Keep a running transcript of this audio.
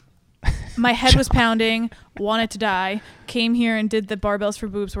My head was pounding, wanted to die. Came here and did the barbells for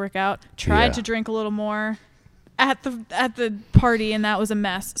boobs workout. Tried to drink a little more at the party, and that was a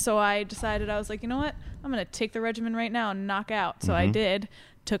mess. So I decided, I was like, you know what? I'm going to take the regimen right now and knock out. So I did.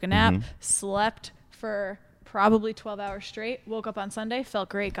 Took a nap, slept for probably 12 hours straight. Woke up on Sunday, felt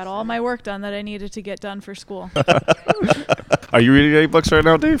great. Got all my work done that I needed to get done for school. Are you reading any books right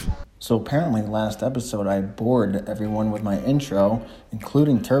now, Dave? So apparently last episode I bored everyone with my intro,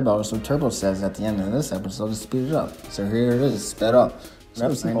 including Turbo. So Turbo says at the end of this episode to speed it up. So here it is, sped up.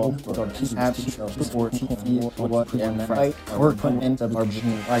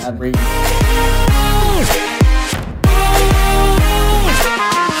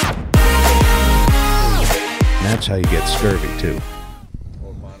 That's how you get scurvy too.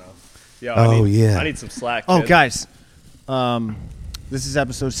 Yo, I need some slack. Oh, kid. guys, this is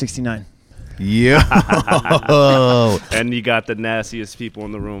episode 69. Yeah. And you got the nastiest people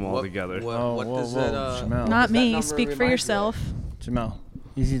in the room all together. What does it? Jamel. Not me. Speak for yourself. Jamel,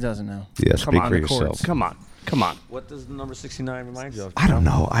 Easy doesn't know. Yeah, Come speak on, for the chords. yourself. Come on. What does the number 69 remind you of? I don't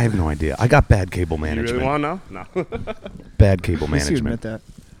know. I have no idea. I got bad cable You management. really want to know? No. Bad cable At least you admit management.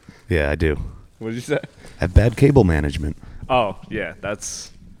 that. Yeah, I do. What did you say? I have bad cable management. Oh, yeah,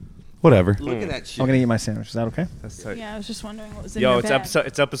 that's Whatever. Look at that shit. I'm gonna eat my sandwich. Is that okay? tight. Yeah, I was just wondering what was in Yo, your it's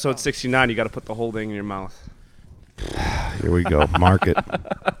bag. episode 69. You got to put the whole thing in your mouth. Here we go. Mark it.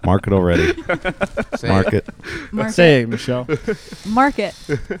 Mark it already. Mark it. Mark Say it. it, Michelle. Mark it.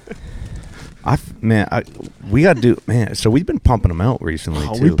 We got to do, man. So we've been pumping them out recently,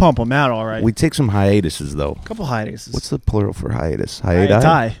 Oh, too. we pump them out all right. We take some hiatuses, though. couple hiatuses. What's the plural for hiatus?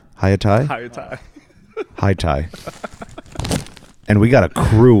 Hiatai. Hiatai? High tie. High tie. And we got a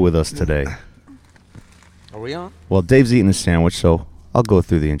crew with us today. Are we on? Well, Dave's eating a sandwich, so I'll go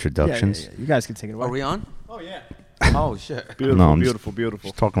through the Yeah, introductions. yeah. You guys can take it away. Are we on? Oh yeah. Oh, shit. Beautiful, No, I'm beautiful.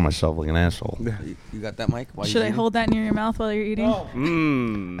 Just talking to myself like an asshole. You got that, Mike? While Should I you hold that near your mouth while you're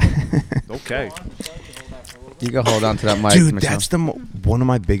eating? Okay. You can hold on to that mic, Dude, Michelle. that's one of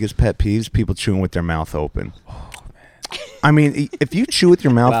my biggest pet peeves, people chewing with their mouth open. I mean, if you chew with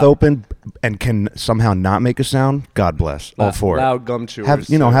your mouth open and can somehow not make a sound, God bless. All for it. Loud gum chewers.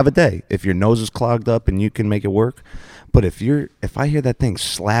 Have a day. If your nose is clogged up and you can make it work. But if I hear that thing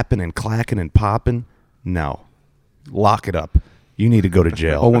slapping and clacking and popping, no. Lock it up. You need to go to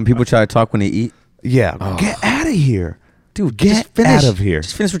jail. Oh, when people try to talk when they eat? Yeah. Get out of here. Dude, Get just finish. out of here.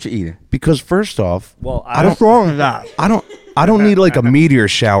 Just finish what you're eating. Because first off, Well, What's wrong with that? I don't need like a meteor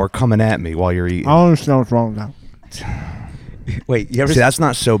shower coming at me while you're eating. I don't understand what's wrong with that. Wait, you ever See, that's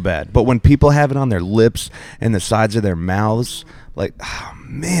not so bad. But when people have it on their lips and the sides of their mouths, like, oh,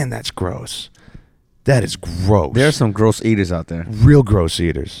 man, that's gross. That is gross. There are some gross eaters out there. real gross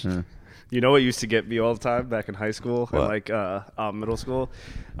eaters. You know what used to get me all the time back in high school and What? like middle school?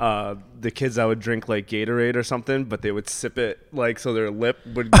 The kids that would drink like Gatorade or something, but they would sip it like so their lip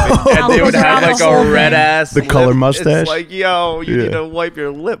would and they would have like a red ass The lip. color mustache? It's like, yo, you Yeah. need to wipe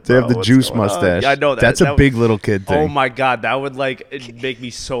your lip. They have bro. the What's juice going on? mustache. Yeah, I know that. That's a big little kid thing. Oh my god, that would like it'd make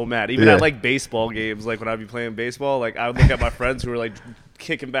me so mad. Even Yeah. at like baseball games, like when I'd be playing baseball, like I would look at my friends who were like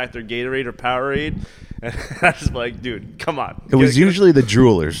kicking back their Gatorade or Powerade, and I was like, dude, come on. It was usually the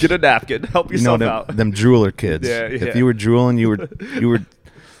droolers. Get a napkin. Help You know yourself out. them drooler kids. Yeah, If yeah. you were drooling,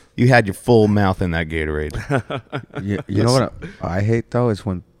 you had your full mouth in that Gatorade. You know what I hate, though, is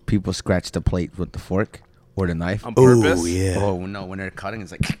when people scratch the plate with the fork or the knife. On purpose. Oh yeah, Oh, no, when they're cutting,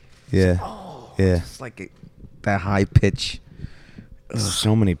 it's like, yeah, yeah. it's like that high pitch. There's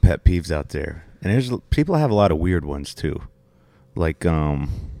so many pet peeves out there, and there's people have a lot of weird ones too. Like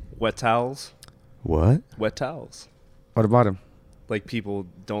Wet towels. what? Wet towels. What about him? Like people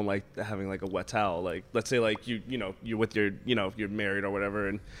don't like having like a wet towel. Like let's say like you're with your you're married or whatever,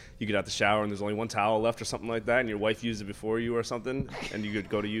 and you get out the shower and there's only one towel left or something like that, and your wife used it before you or something, and you could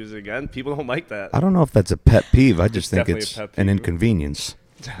go to use it again. People don't like that. I don't know if that's a pet peeve. I just think definitely it's a pet an peeve. inconvenience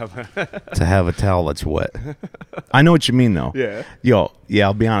to have a towel that's wet. I know what you mean though. Yeah. Yo, yeah.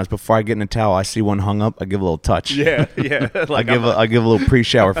 I'll be honest. Before I get in a towel, I see one hung up. I give a little touch. yeah. Like I give a little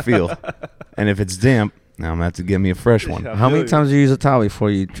pre-shower feel, and if it's damp, now I'm gonna have to give me a fresh one. Yeah. How many Really? times do you use a towel before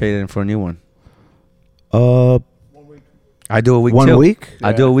you trade it in for a new one? Uh, I do a week 1 too. week.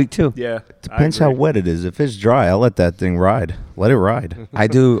 I do a week too. Yeah. Depends how wet it is. If it's dry, I'll let that thing ride. Let it ride. I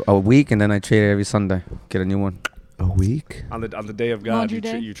do a week and then I trade it every Sunday. Get a new one. A week? On the day of God, Laundry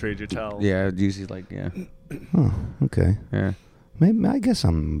day? you trade your towel. Yeah, usually like Oh, okay. yeah. Maybe I guess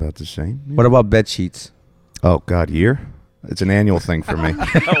I'm about the same. Yeah. What about bed sheets? Oh God, year? It's an annual thing for me.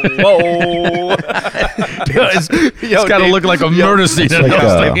 Whoa. It's got to look like a murder scene.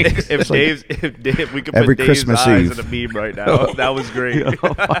 It's like, If we could every put Dave's Christmas eyes Eve. in a meme right now, that was great.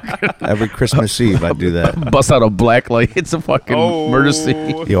 Every Christmas Eve, I do that. Bust out a black light. It's a fucking murder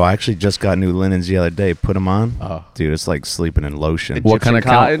scene. Yo, I actually just got new linens the other day. Put them on. Oh. Dude, it's like sleeping in lotion. What kind of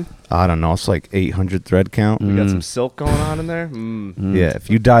cotton? I don't know. It's like 800 thread count. We got some silk going on in there. Yeah, if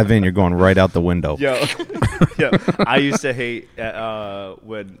you dive in, you're going right out the window. Yo, I used to hate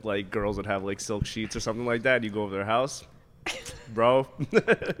when like girls would have like silk sheets or something like that. You go over their house, bro.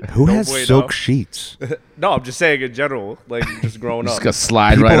 Who No has bueno. silk sheets? No, I'm just saying in general, like just growing Just up. gonna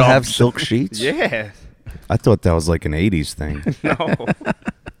slide People right off. have silk sheets? Yeah, I thought that was like an 80s thing. no.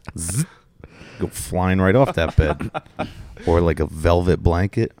 Go flying right off that bed. Or like a velvet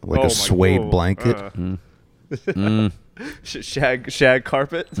blanket, like Oh my- a suede whoa, blanket. Shag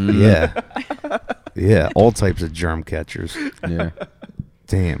carpet. Yeah. Yeah, all types of germ catchers. Yeah.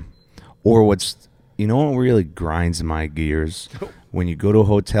 Damn. Or you know what really grinds my gears? When you go to a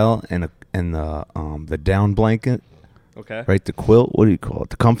hotel and the down blanket, Okay. right, the quilt, what do you call it?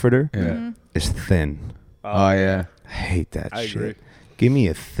 The comforter Yeah. is thin. Oh yeah. I hate that I shit. agree. Give me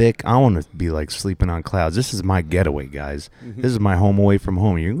a thick. I want to be like sleeping on clouds. This is my getaway, guys. This is my home away from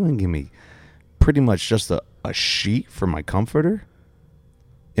home. You're going to give me pretty much just a sheet for my comforter?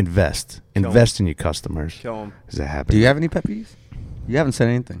 Invest in your customers. Kill 'em. Is that Do happening? you have any pet peeves? You haven't said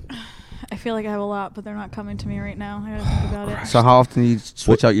anything. I feel like I have a lot, but they're not coming to me right now. I gotta think about it. So how often do you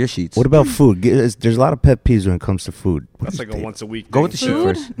switch out your sheets? What about food? There's a lot of pet peeves when it comes to food. That's like a once a week. Go with the thing. shit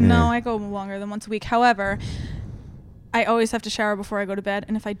Food? first. No, Yeah. I go longer than once a week. However, I always have to shower before I go to bed,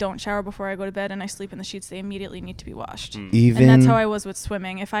 and if I don't shower before I go to bed and I sleep in the sheets, they immediately need to be washed. Even And that's how I was with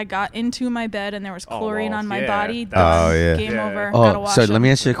swimming. If I got into my bed and there was Oh, chlorine well, on my yeah, body, that's- done. yeah. Game Yeah. over. Gotta Oh, wash so let them.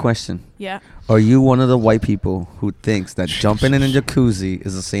 me ask you a question. Yeah. Are you one of the white people who thinks that jumping in a jacuzzi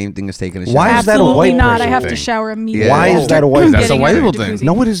is the same thing as taking a shower? Why is that a Absolutely white not. I person have thing? to shower immediately. Why is that a white after That's a getting white out of people the thing. jacuzzi.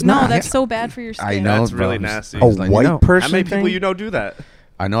 No, it is No, not. that's so bad for your skin. I know. That's really bro. nasty. A Just letting you white know. person How many people thing? you know do that?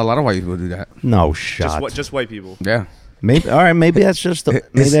 I know a lot of white people do that. No shot. Just white people. Yeah. Maybe all right. Maybe that's just a Dave,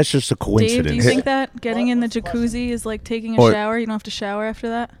 Dave, do coincidence. you think that getting in the jacuzzi is like taking a Or- shower? You don't have to shower after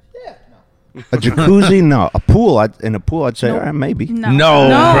that? A jacuzzi? No. A pool? In a pool, I'd say Nope. all right, maybe. No.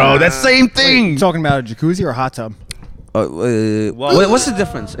 No, bro. That's same You thing. talking about a jacuzzi or a hot tub? What's the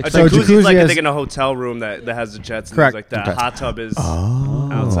difference? A So jacuzzi is jacuzzi like I has- think in a hotel room that has the jets and Correct. things like that. Okay. Hot tub is Oh,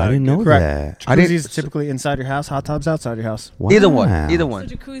 outside. I didn't know Correct. that. I didn't- Jacuzzi's typically inside your house. Hot tubs outside your house. Either one. Wow. Either So one.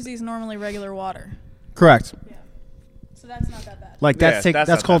 jacuzzi is normally regular water. Correct. So that's not that bad. Like Yeah, that's that's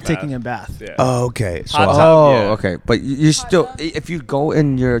not called that bad. taking a bath. Yeah. Oh, okay. So Hot tub. Oh, yeah. okay. But you still, if you go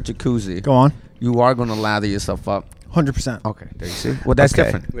in your jacuzzi, Go on. you are going to lather yourself up. 100%. Okay, there you see. Well, that's Okay.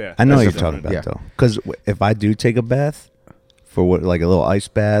 different. Yeah. I know what That's you're talking different. about though, because if I do take a bath, for what like a little ice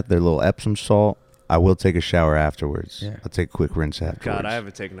bath or a little Epsom salt, I will take a shower afterwards. Yeah. I'll take a quick rinse afterwards. God, I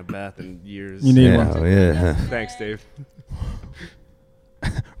haven't taken a bath in years. You need Yeah, one. yeah. Thanks, Dave.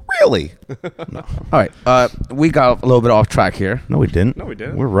 Really? All right. We got a little bit off track here. No, we didn't. No, we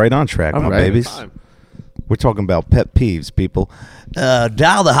didn't. We're right on track, All my right. babies. Time. We're talking about pet peeves, people. Dial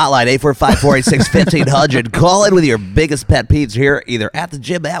the hotline 845-486-1500. Call in with your biggest pet peeves here, either at the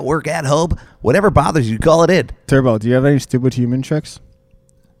gym, at work, at home. Whatever bothers you, call it in. Turbo, do you have any stupid human tricks?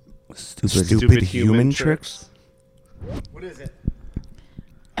 Stupid human tricks.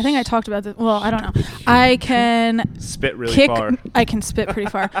 I think I talked about this. Well, I don't know. I can Spit really kick. far. I can spit pretty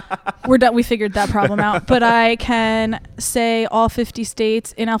far. We're done. We figured that problem out. But I can say all 50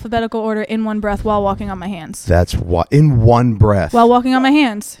 states in alphabetical order in one breath while walking on my hands. That's what in one breath. While walking on my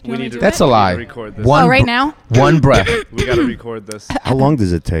hands. Do you We want me need to to- do That's it? a lie. Record this. One Oh, right br- now? One breath. We gotta record this. How long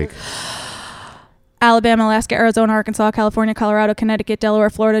does it take? Alabama, Alaska, Arizona, Arkansas, California, Colorado, Connecticut,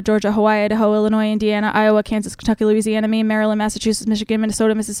 Delaware, Florida, Georgia, Hawaii, Idaho, Illinois, Indiana, Iowa, Kansas, Kentucky, Louisiana, Maine, Maryland, Massachusetts, Michigan,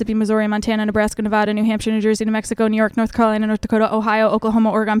 Minnesota, Mississippi, Missouri, Montana, Nebraska, Nevada, New Hampshire, New Jersey, New Mexico, New York, North Carolina, North Dakota, Ohio,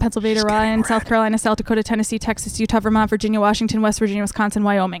 Oklahoma, Oregon, Pennsylvania, Rhode Island, South Carolina, South Dakota, Tennessee, Texas, Utah, Vermont, Virginia, Washington, West Virginia, Wisconsin,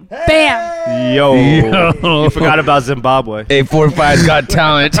 Wyoming. Bam! Yo. You forgot about Zimbabwe. 845's got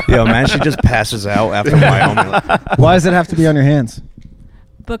talent. Yo, man, she just passes out after Wyoming. Why does it have to be on your hands?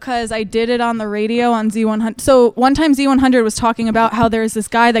 Because I did it on the radio on Z100. So one time Z100 was talking about how there's this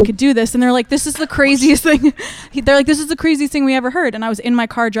guy that could do this, and they're like, "This is the craziest thing." They're like, "This is the craziest thing we ever heard." And I was in my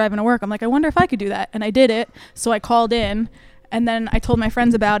car driving to work. I'm like, "I wonder if I could do that." And I did it. So I called in, and then I told my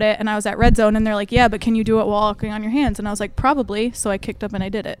friends about it. And I was at Red Zone, and they're like, "Yeah, but can you do it while walking on your hands?" And I was like, "Probably." So I kicked up and I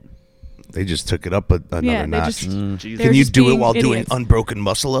did it. They just took it up another Yeah, they notch. just. Jesus. they're Can you just do it being while doing idiots. unbroken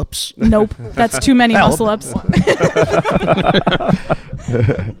muscle ups? Nope, that's too many muscle ups.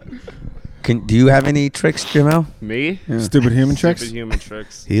 Do you have any tricks, Jamel? Me? Stupid human tricks. Stupid human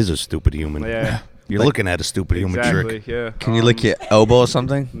tricks. He is a stupid human. Yeah. You're looking at a stupid human Exactly. trick. Yeah. Can you lick your elbow or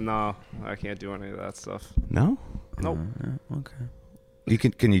something? No, I can't do any of that stuff. No? Nope. Okay. You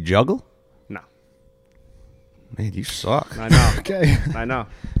can you juggle? No. Man, you suck. I know. Okay. I know.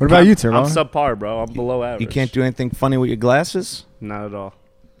 What about you, Turbo? I'm subpar, bro. I'm below average. You can't do anything funny with your glasses? Not at all.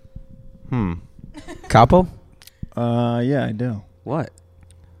 Capo? Yeah, I do. What?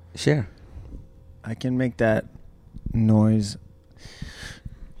 Share. I can make that noise.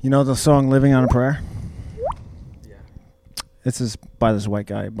 You know the song "Living on a Prayer"? Yeah. This is by this white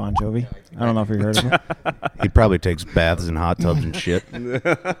guy, Bon Jovi. I don't know if you heard of him. He probably takes baths in hot tubs and shit.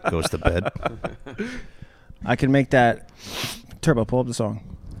 Goes to bed. I can make that. Turbo, pull up the song.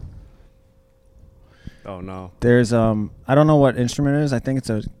 Oh no. There's I don't know what instrument it is. I think it's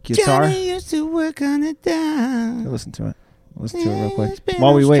a guitar. used to work on it down. Listen to it. Listen to it real quick.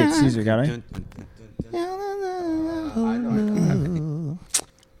 While we wait, Caesar got it.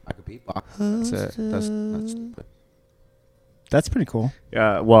 I could beatbox. That's it. That's That's pretty cool.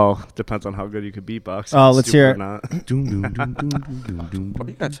 Yeah. Well, depends on how good you could beatbox. Oh, let's hear it. Not. Doom, doom, doom, doom, doom, doom, doom. what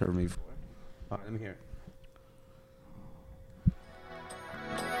you got to me for? All right, let me hear it.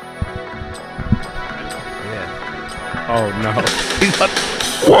 Oh no.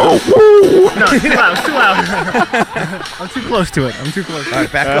 No, it's too loud. It's too loud. I'm too close to it. I'm too close. All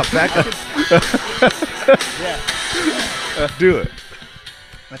right, back up, back up. Do it.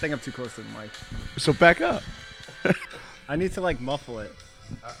 I think I'm too close to the mic. So back up. I need to like muffle it.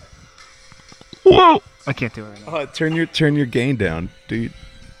 I can't do it right now. Turn your gain down, dude.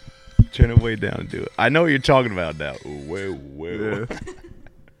 Turn it way down and do it. I know what you're talking about now. Whoa, whoa. Can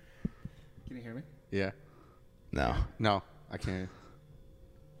you hear me? Yeah. No. No, I can't.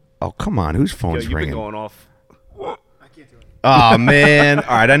 Oh, come on. Whose Yo, phone's you've been ringing? going off. I can't do it. Oh, man. All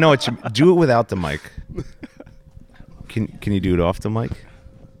right, I know what you... Do it without the mic. Can you do it off the mic?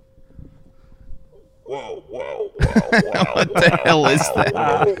 What the hell is that?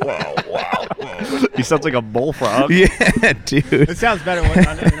 He sounds like a bullfrog. Yeah, dude. It sounds better when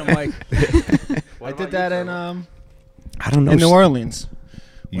I'm in a mic. I did that in I don't know. New Orleans.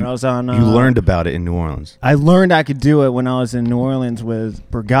 When You- I was on, You learned about it in New Orleans. I learned I could do it when I was in New Orleans with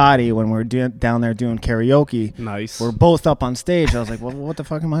Brigatti when we were down there doing karaoke. Nice. We're both up on stage. I was like, well, what the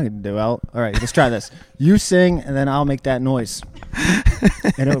fuck am I going to do? All right, let's try this. You sing, and then I'll make that noise.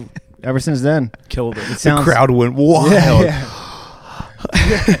 And ever since then, Killed it. it The sounds... crowd went wild. Yeah.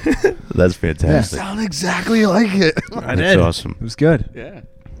 That's fantastic. Sound exactly like it. I That's did. awesome. It was good. Yeah.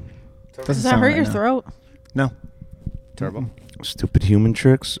 Does that hurt your throat? No. Turbo. Stupid human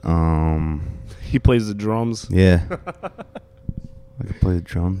tricks. He plays the drums. Yeah. I could play the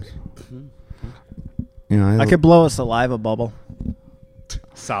drums. You know, I could blow a saliva bubble.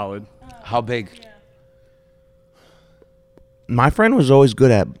 Solid. How big? My friend was always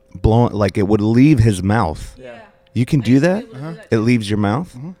good at blowing, like it would leave his mouth. Yeah. You can do that? It leaves your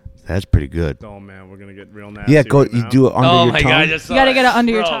mouth? That's pretty good. Oh man, we're gonna get real nasty. Yeah, go. right You now. do it under your tongue. You gotta get it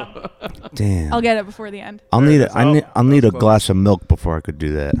under your tongue. Damn. I'll get it before the end. I'll need it. I'll need a close. glass of milk before I could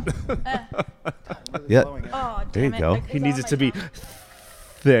do that. Yep. Oh, There you damn it. go. Like, He it's needs on it to my be tongue.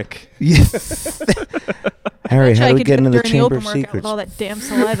 thick. Yes. Harry, Bet you how I do we could get do into it the during Chamber open of workout with Secrets? all that damn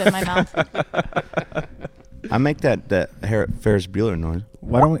saliva in my mouth. I make that Ferris Bueller noise.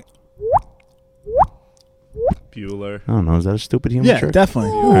 Why don't we... Bueller. I don't know. Is that a stupid human Yeah, trick?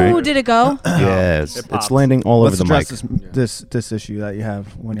 definitely. Ooh, Right. did it go? Yes. It It's pops. landing all Let's over the mic. address this issue that you have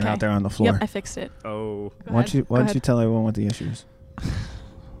when you're Okay. out there on the floor. Yep, I fixed it. Oh. Go Why don't you ahead. tell everyone what the issue is?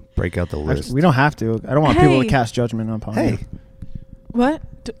 Break out the list. We don't have to. I don't want people to Hey. cast judgment upon Hey. you. What?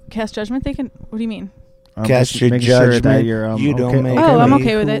 Cast judgment? They can. What do you mean? I'm Cast just your making sure judgment. that you're, you don't okay. make Oh, me I'm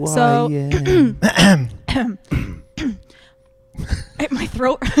okay with it. who So- I am. My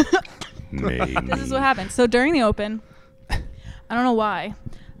throat. Maybe. This is what happened. So during the open, I don't know why,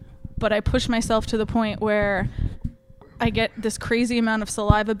 but I pushed myself to the point where I get this crazy amount of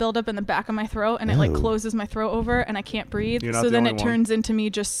saliva buildup in the back of my throat, and it like Oh. closes my throat over, and I can't breathe. You're not So the then only it one. turns into me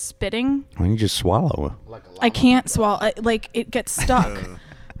just spitting. Why don't you just swallow? I can't swallow. Like it gets stuck.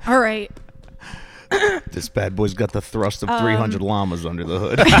 All right. This bad boy's got the thrust of 300 llamas under the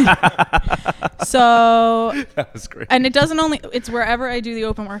hood. So That was great. and it doesn't only. It's wherever I do the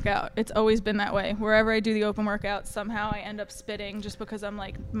open workout. It's always been that way. Wherever I do the open workout, somehow I end up spitting just because I'm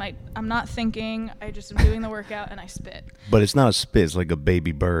like I'm not thinking. I just am doing the workout and I spit. But it's not a spit. It's like a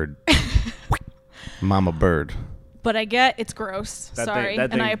baby bird. Mama bird. But I get it's gross. That thing- Sorry,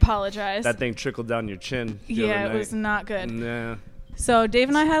 that and I thing- apologize. That thing trickled down your chin. the Yeah, other it night. was not good. Nah. So Dave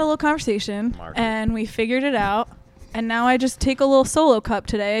and I had a little conversation, and we figured it out And now I just take a little solo cup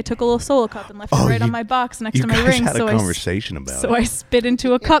today. I took a little solo cup and left it right on my box next You to my guys ring. had So a conversation about so it. I spit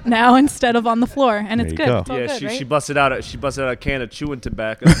into a cup now instead of on the floor, and There it's you good. go. It's all Yeah, good, she right? busted out a can of chewing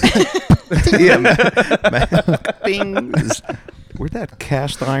tobacco. Yeah, man. Bing. Where'd that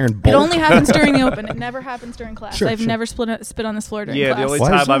cast iron bolt? It only happens during the open. It never happens during class. Sure, I've sure. never spit on this floor during Yeah, class. the only Why is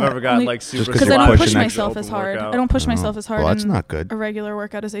time I've that? ever got Only- like super Just 'cause Because you're I don't push pushing myself open as hard. workout. I don't push myself as hard Well, that's in not good. a regular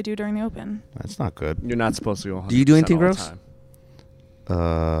workout as I do during the open. That's not good. You're not supposed to go. Do you do 100% anything all the gross?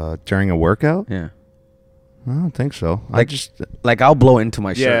 time. During a workout? Yeah. I don't think so. I Like just like I'll blow into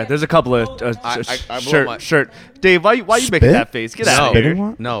my Yeah, shirt. there's a couple of I blow my- shirt. Dave, why you making Spit? that face? Get out of Spitting here.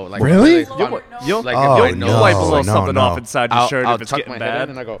 one? No, like Really? You'll like Oh, if you'll I know- wipe a little no, something no. off inside your shirt I'll if it's tuck getting my head bad. in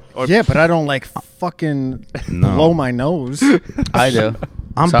and I go. Or Yeah, but I don't like fucking No. blow my nose. I do.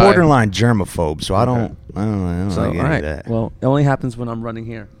 I'm Sorry. borderline germaphobe, so I don't So like all any of right. that. Well, it only happens when I'm running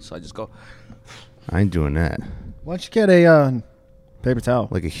here, so I just go. I ain't doing that. Why don't you get a paper towel?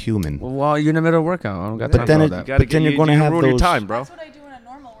 Like a human. Well, while you're in the middle of workout, I don't got But time then for all it- that. you gotta But then get, you're gonna you have ruin your those- time, bro. That's what I do in a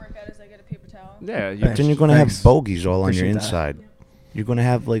normal workout is I get a paper towel. Yeah, But then you're gonna have Thanks. bogeys all on your Appreciate that. inside. You're gonna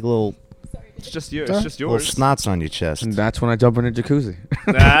have like little it's just you. Sorry? It's just little yours. snots on your chest. And that's when I jump in a jacuzzi.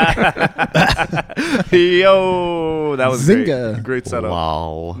 Yo, that was Zinga. great. Great setup.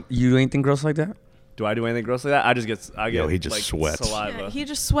 Lol. You do anything gross like that? Do I do anything gross like that? I get Yo, he just like, sweats. saliva. Yeah, he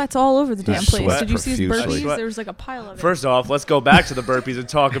just sweats all over the damn place. sweat Did you see his profusely. burpees? There was like a pile of it. First off, let's go back to the burpees and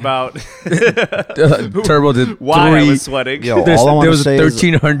talk about Turbo did why I three. was sweating. Yo, There's- all I want there to was say is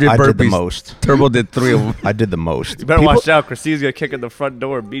 1,300 I did the burpees. most. Turbo did 3 of them. I did the most. You better People- watch out. Christine's gonna kick in the front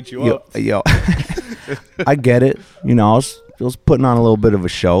door and beat you Yo, up. yo. I get it. You know, I was putting on a little bit of a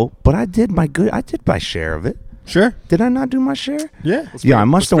show, but I did my share of it. Sure. Did I not do my share? Yeah. Yeah, I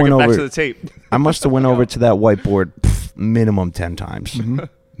must have Let's bring went it back over. to the tape. I must have went over to that whiteboard minimum 10 times.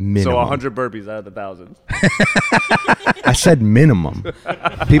 Minimum. So 100 burpees out of the 1,000. I said minimum.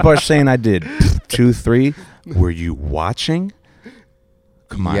 People are saying I did 2, 3. Were you watching?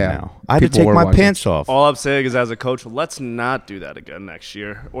 Come on Yeah, now. I had to people take were my watching. pants off. All I'm saying is, as a coach, let's not do that again next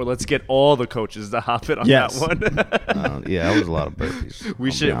year, or let's get all the coaches to hop in on Yes. that one. Yeah, that was a lot of burpees. we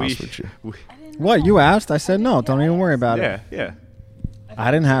I'll should. be We, honest with you. What, you asked? I said no. Don't even worry about yeah, it. yeah.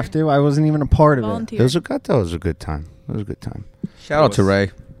 I didn't have to. I wasn't even a part of it. Volunteer. That was a good time. It was a good time. Shout out to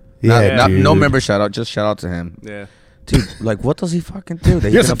Ray. Yeah, No dude. member shout out, just shout out to him. Yeah. Dude, like, what does he fucking do? That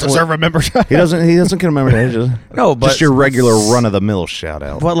He doesn't deserve a membership. He doesn't get a member. Just, No, but just your regular run of the mill shout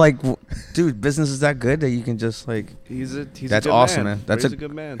out. But like, dude, business is that good that you can just like. He's That's a good awesome, man. That's Ray's a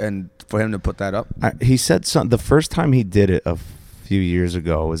good man. And for him to put that up, He said something. The first time he did it a few years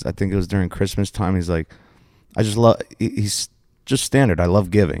ago was, I think it was during Christmas time. He's like, I just love. He's just standard. I love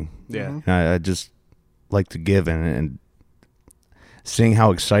giving. Yeah. And I just like to give, and seeing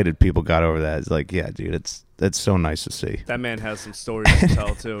how excited people got over that is like, yeah, dude, it's so nice to see. That man has some stories to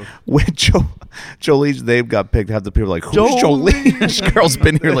tell too. When Jolene's name got picked, half the people were like, who's Jolene? This girl's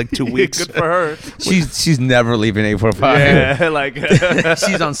been here like 2 weeks. Good for her. she's never leaving 845. Yeah, like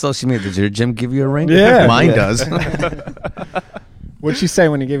She's on social media. Did your gym give you a ring? Yeah. Mine Yeah. does. What'd she say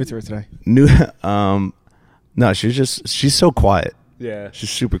when you gave it to her today? No, she's so quiet. yeah, She's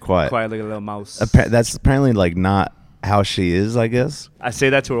super quiet. quiet like a little mouse. That's apparently like not how she is, I guess. I say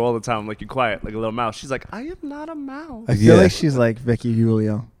that to her all the time. I'm like, you're quiet like a little mouse. She's like, I am not a mouse. I feel Yeah. like she's like Vicky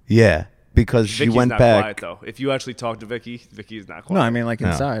Julio. Yeah, because she Vicky's went not back. quiet though. If you actually talk to Vicky, Vicky's not quiet. No, I mean like No.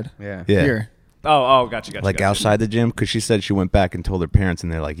 inside. Yeah. Yeah. Here. oh, gotcha. Like gotcha. outside the gym, because she said she went back and told her parents,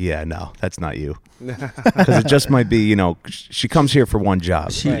 and they're like, "Yeah, no, that's not you." Because it just might be, she comes here for one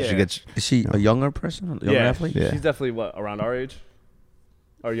job. She- She gets. Is she a younger person? A younger Yeah, athlete? Yeah. she's definitely around our age,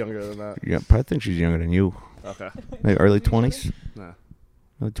 or younger than that. Yeah, probably think she's younger than you. Okay. Maybe early 20s. Nah.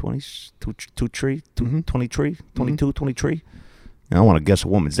 Early 20s. 23, Mhm. 23, 22, 23. I don't want to guess a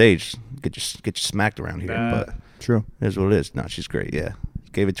woman's age. Get you smacked around here, Nah. but True. it is what it is. No, she's great. Yeah,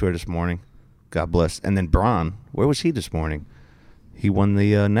 gave it to her this morning. God bless. And then Braun, where was he this morning? He won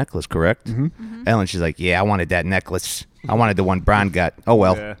the necklace, correct? Mm-hmm. Ellen, she's like, yeah, I wanted that necklace. I wanted the one Braun got. Oh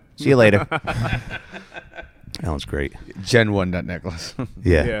well. Yeah. See you later. Ellen's great. Jen won that necklace.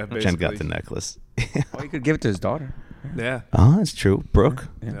 Yeah, Yeah, Jen got basically. the necklace. Oh, you could give it to his daughter. Yeah. Oh, that's true. Brooke,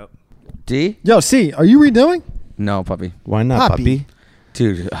 Yep. D? Yo, C, are you redoing? No, puppy. why not, Poppy. puppy?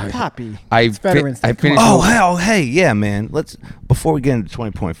 Dude, Poppy. I Veterans Day, come finished. on. Oh, hell, hey, yeah, man. Let's before we get into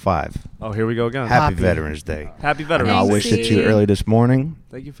 20.5. Oh, here we go again. Happy Poppy. Veterans Day. Happy I Veterans know I Thanks, wished it to you C. early this morning.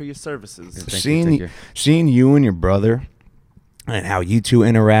 Thank you for your services. Thank you, seeing thank you. you and your brother, and how you two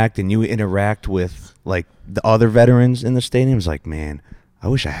interact, and you interact with like the other veterans in the stadium is like, man, I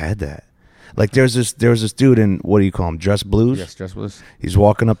wish I had that. Like there was this dude in, what do you call him, Dress Blues? Yes, Dress was. He's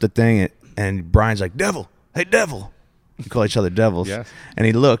walking up the thing, and Brian's like, Devil, hey Devil, You call each other devils. Yes. And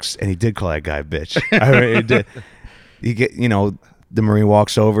he looks, and he did call that guy a bitch. I mean, he did. You get, the Marine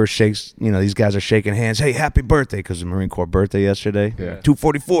walks over, shakes, these guys are shaking hands. Hey, happy birthday, because the Marine Corps birthday yesterday. Yeah.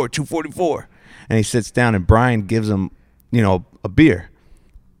 244. And he sits down, and Brian gives him, a beer.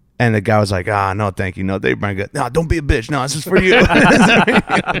 And the guy was like, no, thank you. No, they bring it. No, don't be a bitch. No, this is for you.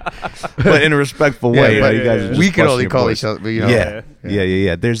 But in a respectful way. but you guys are just we can busting only your call boys. each other.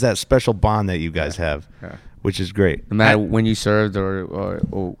 Yeah. There's that special bond that you guys have, Yeah. which is great. No matter when you served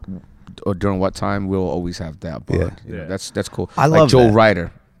or during what time, we'll always have that bond. Yeah. You know, Yeah. that's cool. I like love Joel that.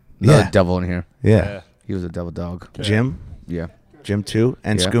 Ryder, another Yeah. devil in here. Yeah. He was a devil dog. Jim Yeah. too.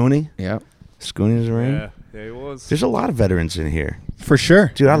 And Yeah. Scooney. Yeah. Scooney's a Marine. Yeah, he was. There's a lot of veterans in here. For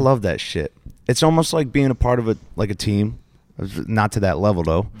sure. Dude, I love that shit. It's almost like being a part of a team. Not to that level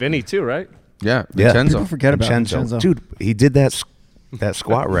though. Vinny too, right? Yeah. Yeah. Vincenzo. People forget about Vincenzo. Vincenzo. Dude, he did that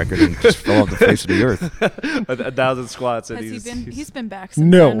squat record and just fell off the face of the earth. 1,000 squats. And Has he's been back since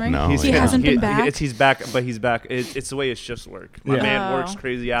No. then, right? No, he yeah. hasn't been back. He's back, but he's back. It's the way his shifts work. My Yeah. man Oh. works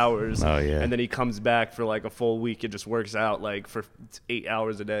crazy hours. Oh, yeah. And then he comes back for like a full week and just works out like for 8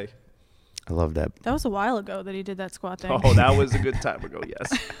 hours a day. I love that. That was a while ago that he did that squat thing. Oh, that was a good time ago.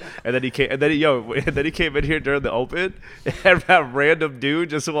 Yes. And then he came. And then he came in here during the open, and that random dude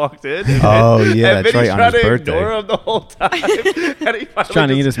just walked in. And Oh, yeah, and that's Vinny right, on tried his to birthday. ignore him the whole time. And he finally Trying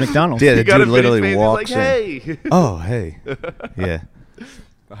to eat just- his McDonald's. Yeah, he the got dude up in his literally face, he's walks like, in. hey. Oh, hey. Yeah.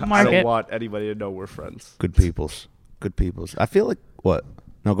 I Mark don't it. want anybody to know we're friends. Good peoples. Good peoples. I feel like what?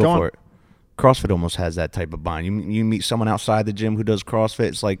 No, go Go for on. it. CrossFit almost has that type of bond. You meet someone outside the gym who does CrossFit.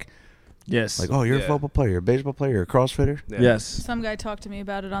 It's like, Yes. oh, you're a Yeah. football player, you're a baseball player, you're a CrossFitter. Yeah. Yes. Some guy talked to me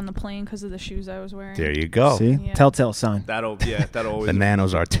about it on the plane because of the shoes I was wearing. There you go. See? Yeah. Telltale sign. That'll always The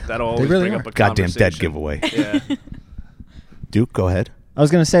nanos are that'll always really bring are. up a goddamn dead conversation. giveaway. Yeah. Duke, go ahead. I was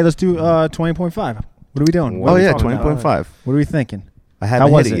going to say, let's do 20.5. What are we doing? What Oh are we yeah, talking about? 20.5. What are we thinking? I How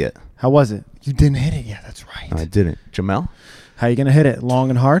haven't was hit it it yet. How was it? You didn't hit it yet. That's right. No, I didn't. Jamel? How you going to hit it? Long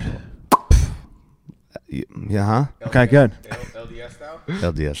and hard? Yeah, huh? Okay, good. LDS style?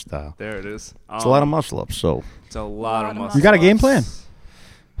 LDS style. There it is. It's a lot of muscle ups, so It's a lot of muscle. You got a game plan?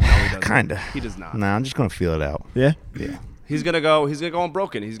 No, he doesn't. kinda. He does not. Nah, I'm just gonna feel it out. Yeah? Yeah. He's gonna go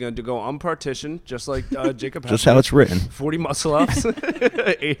unbroken. He's gonna go unpartitioned, just like Jacob. Just how it's written. 40 muscle ups,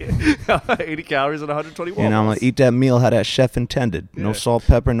 80 calories, and 120 wall And I'm gonna balls. eat that meal how that chef intended. No Yeah. salt,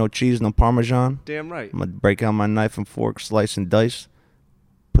 pepper, no cheese, no Parmesan. Damn right. I'm gonna break out my knife and fork, slice and dice,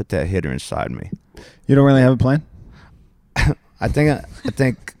 put that hitter inside me. You don't really have a plan? I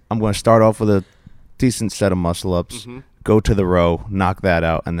think I'm gonna start off with a decent set of muscle ups. Mhm. Go to the row, knock that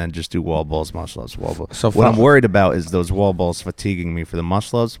out, and then just do wall balls, muscle ups, wall balls. So what I'm far- worried about is those wall balls fatiguing me for the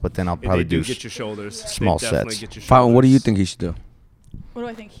muscle ups, but then I'll They probably do do get your shoulders. small they definitely sets. Get your Fountain, what do you shoulders. think he should do? What do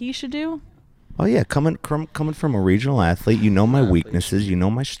I think he should do? Oh yeah, coming from a regional athlete, you know my weaknesses, you know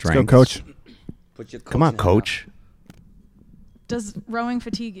my Let's strengths. go, coach. Come on, coach. Does rowing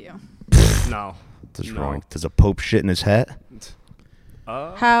fatigue you? No. Does No. wrong? Does a pope shit in his hat?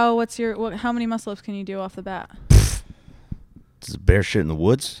 How many muscle ups can you do off the bat? Does a bear shit in the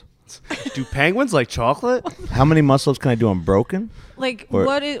woods? Do penguins like chocolate? How many muscle ups can I do unbroken? Like Or-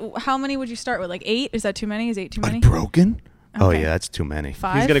 how many would you start with? Like 8? Is that too many? Is 8 too many? Unbroken? Oh Okay. yeah, that's too many.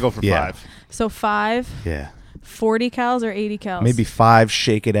 5? He's gonna go for Yeah. 5. So 5, Yeah, 40 cals or 80 cals? maybe 5.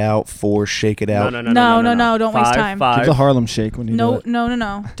 Shake it out. 4. Shake it out. No, don't waste time. Give 5. the Harlem Shake when you do No, it.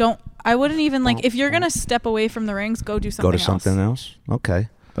 no. Don't. I wouldn't even like if you're gonna step away from the rings, go do something. Go to something else. Okay.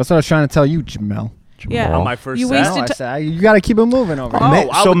 That's what I was trying to tell you, Jamel. Yeah. Jamal. On my first You set. wasted No, I t- said, you got to keep it moving over Oh, here.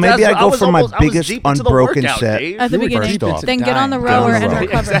 So maybe I go for my I was biggest deep into the unbroken workout, set. Dave. At the You were beginning, deep into then get on the dying. rower Get on and the rower.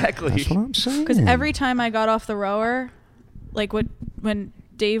 recover. Exactly. That's what I'm saying. Because every time I got off the rower, like when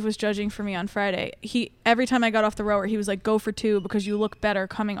Dave was judging for me on Friday, every time I got off the rower, he was like, "Go for 2 because you look better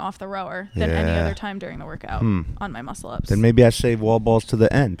coming off the rower than any Yeah. other time during the workout on my muscle ups." Then maybe I save wall balls to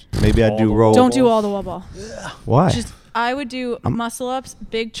the end. Maybe I All do the roll. Don't do all the wall ball. Why? Just I would do muscle ups,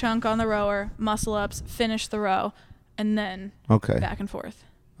 big chunk on the rower, muscle ups, finish the row, and then Okay. back and forth.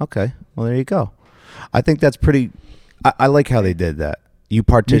 Okay. Well, there you go. I think that's pretty. I like how they did that. You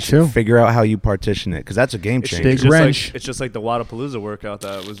partition, too. figure out how you partition it, because that's a game changer. Big It's just wrench. Like, it's just like the Wadapalooza workout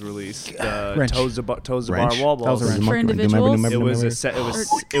that was released. Wrench. Toes to bar Wrench? wall That was balls. a wrench. For individuals? It was a set.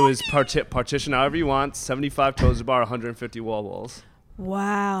 It was partition however you want. 75 toes to bar, 150 wall balls.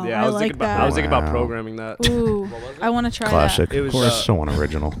 Wow, Yeah, I was like thinking about. that. I was thinking about Wow. programming that. Ooh, I want to try Classic. that. It was, of course, so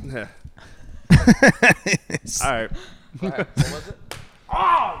unoriginal. Yeah. All right.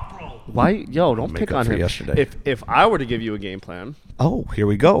 Why, yo? Don't Make pick up on for him. yesterday. If I were to give you a game plan, Oh, here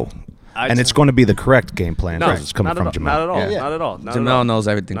we go. and it's going to be the correct game plan No, because it's coming not from at all, Jamel. not at all. Yeah. Not at all. Not at Jamel all. knows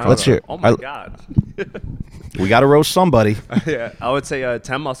everything. Not Let's at hear all. it. Oh my god. We got to roast somebody. Yeah, I would say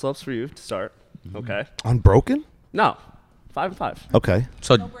 10 muscle ups for you to start. Okay. Unbroken? No, 5 and 5. Okay.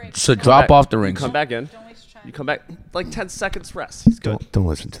 So breaks. so Come drop back- off the You rings. come back in. Don't waste your time. You come back like 10 seconds rest. He's good. Don't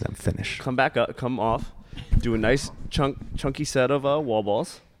listen to them. Finish. Come back up. Come off. Do a nice chunky set of wall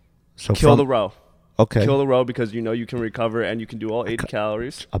balls. So Kill from- the row. Okay. Kill the row because you know you can recover and you can do all 80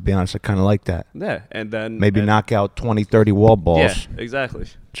 calories. I'll be honest. I kind of like that. Yeah, and then Maybe knock out 20, 30 wall balls. Yeah, exactly.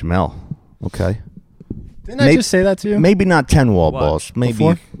 Jamel. Okay. Didn't I just say that to you? Maybe not 10 wall What? balls. Maybe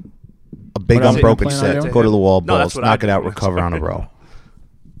Before? a big What else unbroken you plan on set. doing? Go to the wall No, that's balls. what I Knock it do. out. Recover on a row.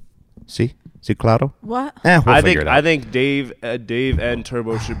 See? See, Claro? What? We'll I figure think it out. I think Dave and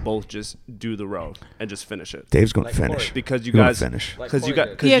Turbo should both just do the row and just finish it. Dave's going to finish. Because you You're gonna guys finish. because you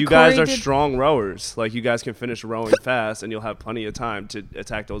guys Yeah, you guys Corey are did- strong rowers. Like you guys can finish rowing fast and you'll have plenty of time to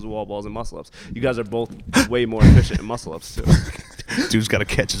attack those wall balls and muscle ups. You guys are both way more efficient in muscle ups too. Dude's got to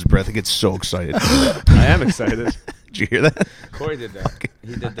catch his breath. He gets so excited. I am excited. Did you hear that? Corey did that.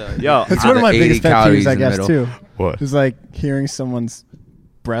 He did the. Yo, That's I- one of my 80 biggest pet calories peeves, I in the guess, middle. too. What? Is like hearing someone's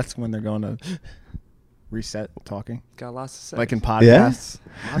breath when they're going to reset talking, got lots to say. like in Yeah? podcasts.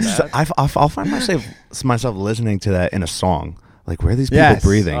 So I'll find myself listening to that in a song. Like, where are these people Yes.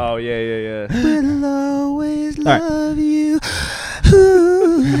 breathing? Oh yeah. Will always right. love you.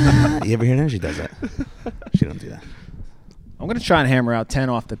 You ever hear that? She does that. She don't do that. I'm gonna try and hammer out 10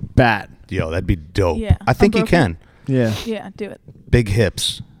 off the bat. Yo, that'd be dope. Yeah. I think you Unbroken? can. Yeah. Yeah, do it. Big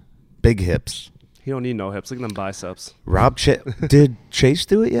hips. Big hips. He don't need no hips. Look at them biceps. Rob did Chase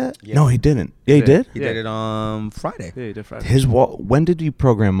do it yet? Yeah. No, he didn't. Yeah, he did. He Yeah. did it on Friday. Yeah, he did Friday. His when did you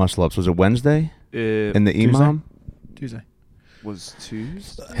program muscle ups? Was it Wednesday It in the Tuesday? EMOM? Tuesday. was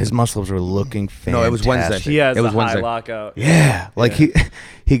Tuesday. His muscle ups were looking fantastic. No, it was Wednesday. He has It was the high Wednesday. lockout. Yeah, like Yeah.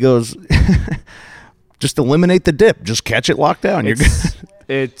 he goes, just eliminate the dip, just catch it locked down. You're good.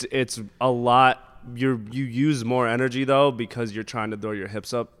 It's a lot. You use more energy though because you're trying to throw your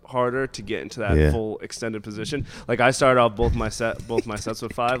hips up harder to get into that Yeah. full extended position. Like I started off both my sets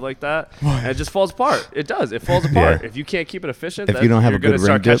with 5 like that, and it just falls apart. It does. It falls apart Yeah. if you can't keep it efficient. If you don't have you're a good gonna start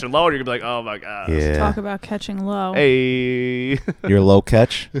ring dip. catching lower. You're gonna be like, oh my god. Yeah, Talk about catching low. Hey. your low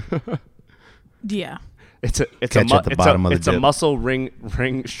catch. Yeah. It's a Catch at the bottom of the it's a dip. muscle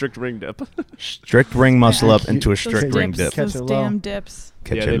strict ring dip. Strict ring muscle up Yeah. into a Those strict ring dips, dip. Catch Those it low. damn dips.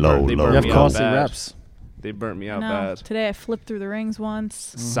 Catch Yeah, it they low, burn- they low, burn You have me low. out costly bad. reps. They burnt me out No, bad. today I flipped through the rings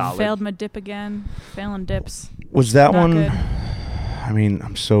once. Solid. Failed my dip again. Failing dips. Was that Not one? good. I mean,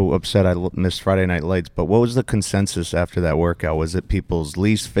 I'm so upset I missed Friday Night Lights. But what was the consensus after that workout? Was it people's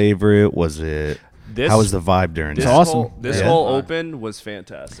least favorite? Was it? How was the vibe during This that? awesome. This Yeah. whole open was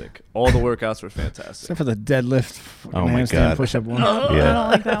fantastic. All the workouts were fantastic. Except for the deadlift, Oh my handstand God. push-up one. I Yeah. don't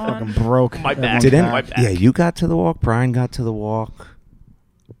like that one. Fucking broke. My that back. one Did Didn't- back. my back. Yeah, you got to the walk. Brian got to the walk.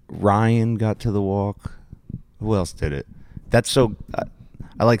 Ryan got to the walk. Who else did it? That's so.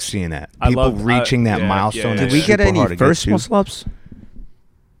 I like seeing that. I People love- reaching that yeah, milestone. yeah, Did is we get super any hard to first to. muscle ups?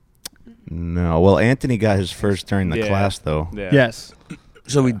 No. Well, Anthony got his first during the Yeah. class, though. Yeah. Yes.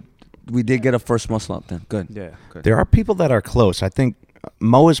 So we did get a first muscle up then. Good. Yeah. Good. There are people that are close. I think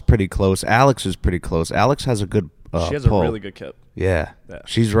Mo is pretty close. Alex is pretty close. Alex has a good She has pull. a really good kip. Yeah. Yeah.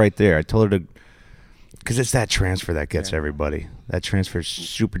 She's right there. I told her to, because it's that transfer that gets everybody. That transfer is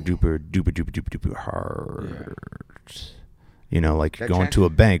super duper hard. You know, like you're That going to a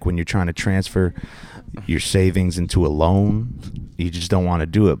bank when you're trying to transfer your savings into a loan. You just don't want to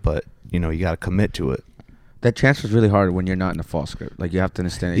do it, but you know you got to commit to it. That transfer is really hard when you're not in a false grip. Like you have to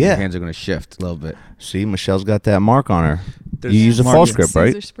understand that Yeah. your hands are going to shift a little bit. See, Michelle's got that mark on her. There's- You use a Mark- false grip, Caesar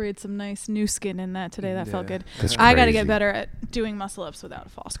right? sprayed some nice new skin in that today. That felt Yeah. good. That's I got to crazy. get better at doing muscle ups without a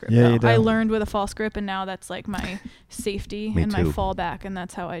false grip. Yeah, though. you do. I learned with a false grip, and now that's like my safety Me and my too. fallback, and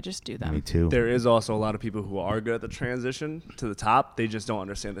that's how I just do them. Me too. There is also a lot of people who are good at the transition to the top. They just don't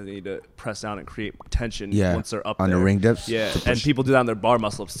understand that they need to press down and create tension Yeah, once they're up on the there. ring dips Yeah, to and push. people do that on their bar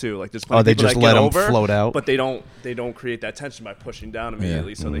muscle ups too. Like there's Oh, they people just that let get 'em over, float out? but they don't create that tension by pushing down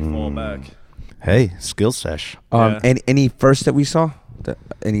immediately, so they fall back. Hey, skill sesh. Yeah. Any first that we saw?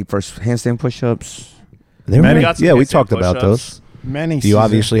 Any first handstand push-ups? There Many- were- got some yeah, we handstand talked about push-ups. those. Many. You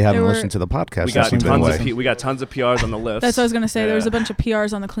obviously haven't There were- listened to the podcast. We got since you've been tons away. of we got tons of PRs on the lifts. That's what I was gonna say. There was Yeah. a bunch of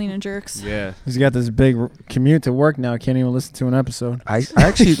PRs on the clean and jerks. Yeah. He's got this big commute to work now. Can't even listen to an episode. I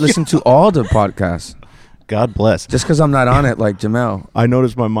actually listened to all the podcasts God bless. just because I'm not on it like Jamel. I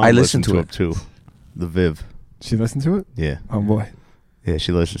noticed my mom I listened listened to to it too. The Viv. She listened to it. Yeah. Oh boy. Yeah,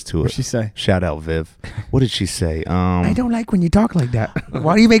 she listens to it. What'd she say? Shout out Viv. What did she say? I don't like when you talk like that.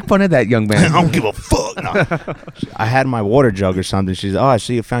 Why do you make fun of that young I man? don't give a fuck. No, No. I had my water jug or something. She's, I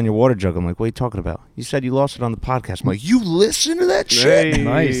see you found your water jug. I'm like, what are you talking about? You said you lost it on the podcast. I'm like, you listen to that shit? Hey.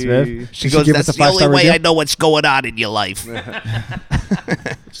 Nice, Viv. She Did goes, give us that's a the only 5-star way review? I know what's going on in your life.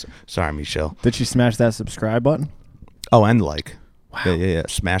 Sorry, Michelle. Did she smash that subscribe button? Oh, and like. Wow. Yeah.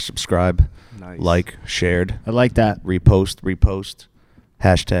 Smash subscribe, Nice. like, shared, I like that. repost,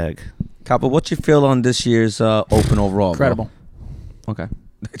 hashtag. Kappa, what's your feel on this year's Open overall? bro? Incredible. Okay.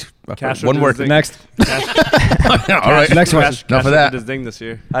 Castro One did word. his thing. Next. All right. Next one. Castro Enough of that. did his thing this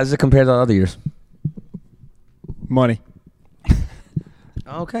year. How does it compare to other years? Money.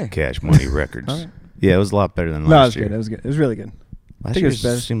 Okay. Cash Money Records. All right. Yeah, it was a lot better than No, it last was year. good. It was good. It was really good. Last think year it was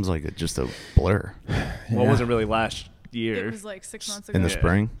better. seems like just a blur Well, Yeah. it wasn't really last It year. was like 6 months ago. in the Yeah.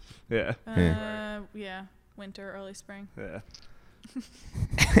 spring. Yeah. Yeah, winter, early spring. Yeah.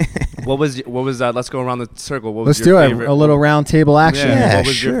 What was let's go around the circle. What Let's was your do it. favorite, A little round table action. Yeah, What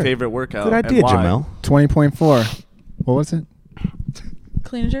was sure. your favorite workout? Good and idea, why? Jamel. 20.4. What was it?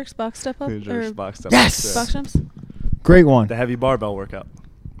 Clean and jerks, box step up, Clean and jerks, or box step Yes! ups, box yeah. jumps. Great one. The heavy barbell workout.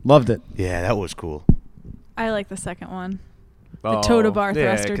 Loved it. Yeah, that was cool. I like the second one. The toe to bar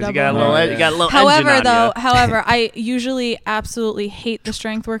thruster 'cause double. You got a little, unders. you got a little However, engine on ya. I usually absolutely hate the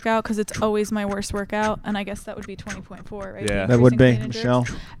strength workout because it's always my worst workout, and I guess that would be 20.4, right? Yeah. That would be, Increasing clean and jerks. Michelle.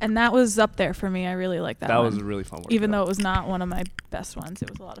 And that was up there for me. I really like that. That one. was a really fun workout. Even though it was not one of my best ones,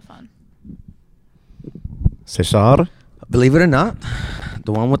 it was a lot of fun. Cesar? Believe it or not,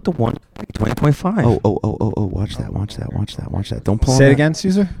 the one with the 20.5. Oh, watch that. Don't pull Say on it that. again,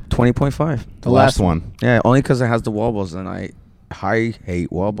 Caesar. 20.5. The last one. Yeah, only because it has the wobbles, and I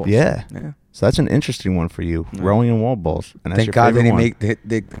hate wobbles. Yeah. Yeah. So that's an interesting one for you. Yeah. Rowing and wall balls. And that's Thank your God they favorite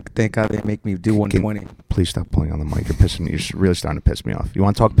didn't one. thank God they make me do 120. Please stop pulling on the mic. You're pissing me. You're really starting to piss me off. You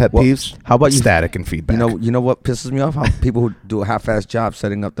want to talk pet Well, peeves? how about you- Static and feedback. You know what pisses me off? How people who do a half-ass job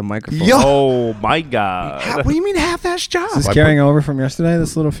setting up the microphone. Yo. Oh my God. What do you mean half-ass job? Is this I carrying over from yesterday,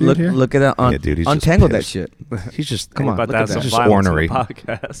 this little feud here? Look at that. Yeah, dude, he's just untangle that pissed. shit. He's just Come on, About look to at have that. some Just violence on ornery. the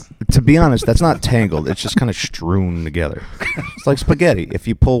podcast. To be honest, that's not tangled. It's just kind of strewn together. It's like spaghetti. If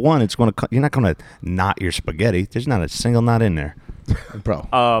you pull one, it's going to. You're not going to knot your spaghetti. There's not a single knot in there. Bro.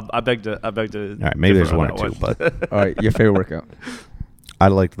 I beg to. All right, maybe there's differ one on or two, that but All right, your favorite workout. I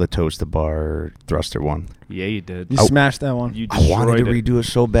like the toast to bar thruster one. Yeah, you did. You smashed that one. You I wanted to destroyed it. redo it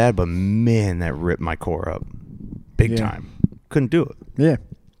so bad, but man, that ripped my core up, big Yeah. time. Couldn't do it. Yeah.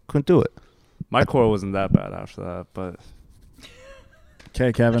 Couldn't do it. My core wasn't that bad after that, but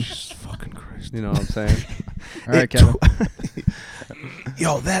Okay, Kevin. Jesus fucking Christ. you know what I'm saying. All right, It Kevin.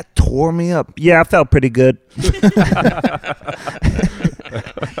 Yo, that tore me up. Yeah, I felt pretty good.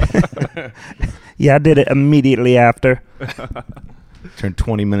 Yeah, I did it immediately after. Turned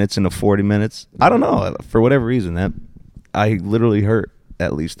 20 minutes into 40 minutes. I don't know. For whatever reason, that I literally hurt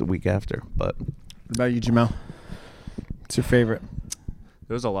at least a week after. But What about you, Jamel? What's your favorite?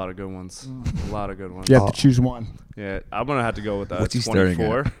 There's a lot of good ones. A lot of good ones. You have to choose one. Yeah, I'm gonna have to go with that. What's he staring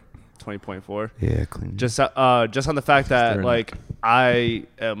at? 20.4. yeah, clean. Just on the fact that Staring like I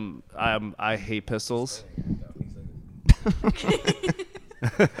hate pistols.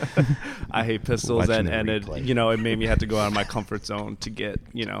 I hate pistols, Watching and the it replay. it made me have to go out of my comfort zone to get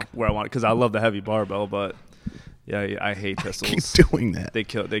where I want, because I love the heavy barbell, but yeah, I hate pistols. Keep doing that. They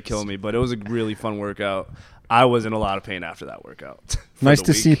kill me, but it was a really fun workout. I was in a lot of pain after that workout. for Nice the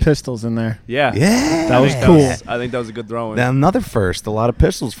to see week. pistols in there. Yeah, Yeah. That was I think cool. I think that was a good throw-in. Now, another first. A lot of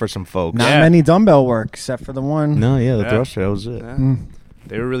pistols for some folks. Not Yeah. many dumbbell work except for the one. No, yeah, the Yeah. thruster, that was it. Yeah. Mm.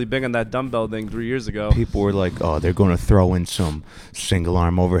 They were really big on that dumbbell thing 3 years ago. People were like, oh, they're going to throw in some single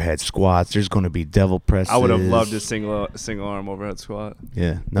arm overhead squats. There's going to be devil presses. I would have loved a single arm overhead squat.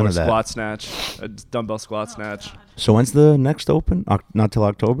 Yeah, none or of that. squat snatch, a dumbbell squat snatch. So when's the next open? Not till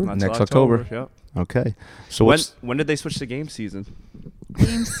October? Not Next till October. Yep. Okay. So When what's... when did they switch to game season?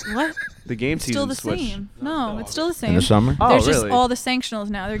 Games, what? The game It's season still the switched. same. No, it's still the same. In the summer? Oh, There's just really? all the sanctionals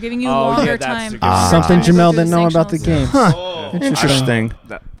now. They're giving you Oh, yeah, longer that's time. the good Something Ah. Jamel didn't know about the games. Oh, Interesting.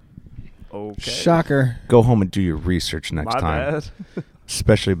 Okay. Shocker. Go home and do your research next My time. bad.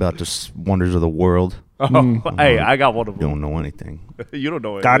 Especially about the wonders of the world. Oh, Mm. hey, I got one of You them. don't know anything. You don't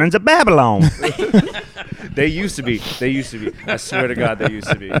know it. Gardens of Babylon. They used to be. They used to be. I swear to God, they used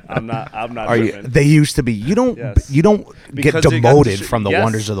to be. I'm not. Are you? tripping. They used to be. You don't. Yes. You don't Because get they got demoted destro- from the Yes,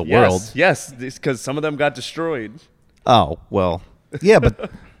 wonders of the yes, world. Yes, because some of them got destroyed. Oh well, yeah,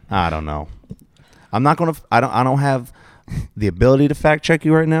 but I don't know. I'm not gonna. I don't have the ability to fact check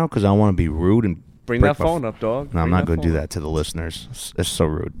you right now because I don't want to be rude and Bring break that my phone up, dog. No, I'm Bring not that going to do phone that to the listeners. It's so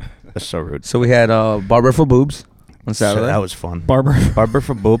rude. It's so rude. So we had Barber for Boobs on So Saturday. that was fun. Barber. Barber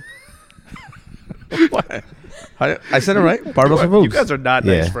for boob. I said it right. Barber for up. Boobs. You guys are not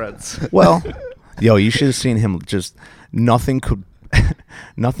Yeah. nice friends. Well, Yo, you should have seen him. Just nothing could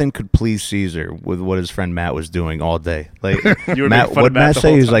please Caesar with what his friend Matt was doing all day. Like You were Matt, making fun what of Matt Matt the say?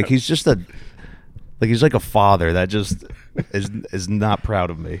 whole He's like time. he's like a father that just is not proud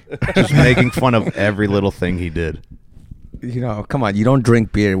of me. Just making fun of every little thing he did. You know, come on. You don't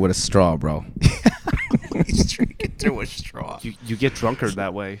drink beer with a straw, bro. He's drinking through a straw. You get drunker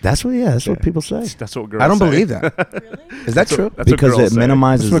that way. That's what people say. That's what girls I don't say. believe that. Really? Is that true? That's what Because girls it say.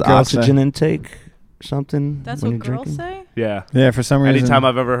 minimizes That's what girls oxygen say. intake or something. That's when what you're girls drinking. say. Yeah. Yeah, for some reason. Anytime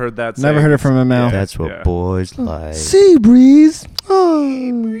I've ever heard that, Never say, heard it from a male. Yeah. That's what boys like. Sea breeze.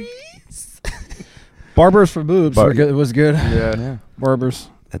 Oh. Barbers for boobs were good. It was good. Yeah. Barbers.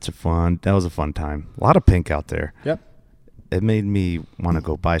 That was a fun time. A lot of pink out there. Yep. It made me want to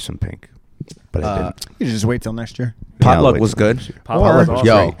go buy some pink, but I didn't. You just wait till next year. Yeah, I'll Potluck wait was till good. next year. Potluck was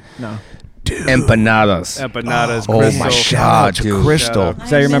Yo. awesome. No. Empanadas. Empanadas. Oh, Crystal. my Shout out God, to dude. Crystal. I Is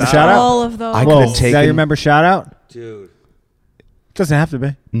that your member missed shout out? all of those. I Whoa, could've is that taken- your member shout out? Dude. Doesn't have to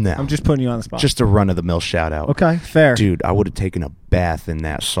be. No, I'm just putting you on the spot. just a run of the mill shout out. okay. Fair. Dude, I would have taken a bath in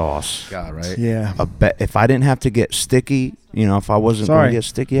that sauce. God, right? Yeah. If I didn't have to get sticky, if I wasn't going Sorry. to get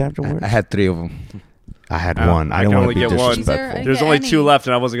sticky afterwards, I had 3 of them. I had Oh, one. I I didn't can want only to be get one. disrespectful. Caesar, There's get only any. 2 left,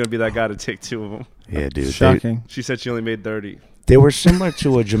 and I wasn't gonna be that guy to take 2 of them. Yeah, dude. Shocking. She said she only made 30. They were similar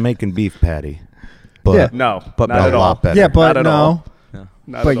to a Jamaican beef patty, but Yeah. No, But not a at all. lot better. Yeah, but Not at no. all.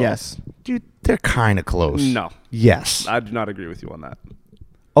 Not But at all. yes. dude, they're kind of close. No, Yes. I do not agree with you on that.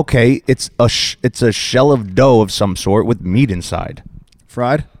 Okay, it's a shell of dough of some sort with meat inside.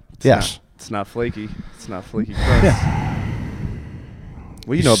 Fried. Yes. It's not flaky. It's not flaky crust.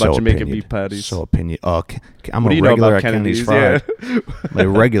 What do you know about So Jamaican opinion. beef patties? So opinion. I'm What do a you know regular about at Kennedy's Kennedy's? Fried. Like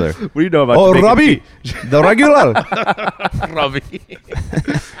regular. What do you know about Oh, Jamaican Robbie, the regular. Robbie.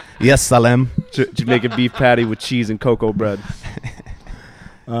 Yes, Salem. Jamaican beef patty with cheese and cocoa bread.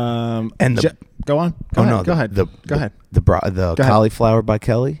 And the Go on. oh no, Go ahead. The Go ahead. The Go ahead. cauliflower by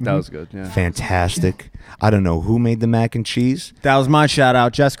Kelly. That was good. Yeah. Fantastic. I don't know who made the mac and cheese. That was my shout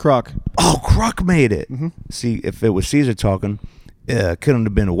out, Jess Crook. Oh, Crook made it. Mm-hmm. See, if it was Caesar talking, couldn't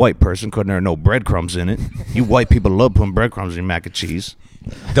have been a white person. Couldn't have no breadcrumbs in it. You white people love putting breadcrumbs in your mac and cheese.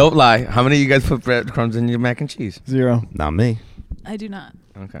 Don't lie. How many of you guys put breadcrumbs in your mac and cheese? 0. Not me, I do not.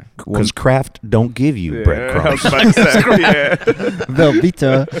 Okay. because Kraft don't give you I breadcrumbs. was about to say, yeah.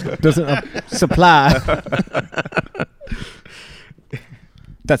 Velveeta doesn't supply.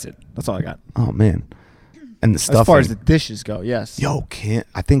 That's it. That's all I got. Oh man, and the stuffing. As far as the dishes go, yes. Yo,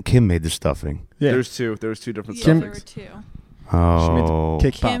 I think Kim made the stuffing. Yeah. There's 2. There was 2 different Yeah, Kim- there were stuffings. 2. She made the Oh,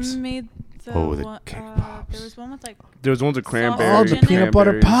 cake Kim pops. made the, Oh, the one, cake there pops. was one with like There was ones with cranberry. Oh, the peanut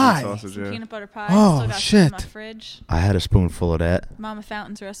butter cranberries and pie. sausage, some yeah. peanut butter pie. Oh, Still got shit. Some in my fridge. I had a spoonful of that. Mama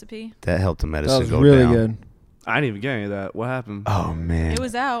Fountain's recipe. That helped the That medicine was go really down. good. I didn't even get any of that. What happened? Oh man. It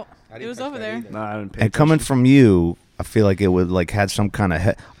was out. It was over there. Nah, I didn't pay And coming attention. from you, I feel like it would like had some kind of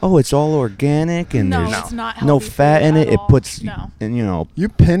it's all organic and No, there's it's not no healthy fat food in at it. It all. puts No. and You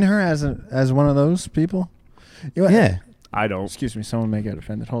pin her as one of those people? You know what? yeah, I don't. Excuse me, someone may get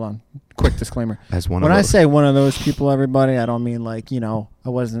offended. Hold on. Quick disclaimer. as one When of I those. say one of those people, everybody, I don't mean like, I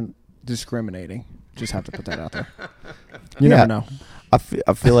wasn't discriminating. Just have to put that out there. You Yeah. never know. I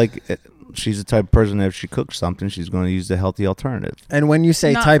feel like she's the type of person that if she cooks something, she's going to use the healthy alternative. And when you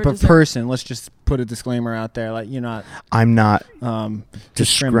say Not type for of dessert. person, let's just put a disclaimer out there. Like, you're not I'm not discriminating.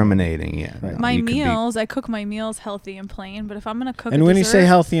 discriminating yet. Right. My You could be- meals, I cook my meals healthy and plain. But if I'm gonna cook, And a when you say dessert-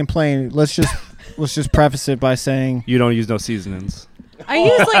 healthy and plain, let's just preface it by saying You don't use no seasonings. I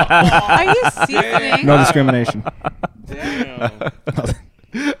use I use seasoning. no discrimination.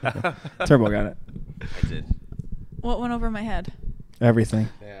 Turbo got it. I did. What went over my head? Everything.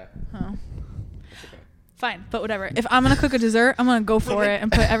 Yeah. Oh. Fine, but whatever. If I'm gonna cook a dessert, I'm gonna go for it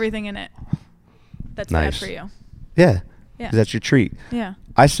and put everything in it. That's Nice. bad for you. Yeah, Yeah. 'cause that's your treat. Yeah.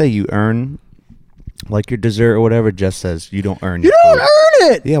 I say you earn like your dessert or whatever. Jess says you don't earn. You your don't food.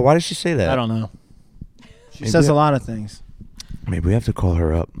 earn it. Yeah, why does she say that? I don't know. She Maybe says I- a lot of things. Maybe we have to call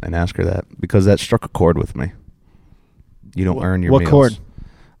her up and ask her that because that struck a chord with me. You don't earn your what meals. chord?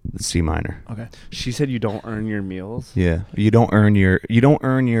 The C minor. Okay. She said you don't earn your meals. Yeah, you don't earn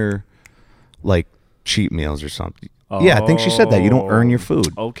your like cheat meals or something. Yeah, I think she said that. You don't earn your food.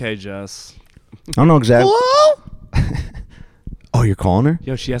 Okay, Jess. I don't know exactly. Oh, you're calling her?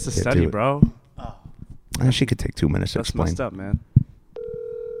 Yo, she has to Yeah, study, do it. bro. She could take 2 minutes to That's explain. messed up, man.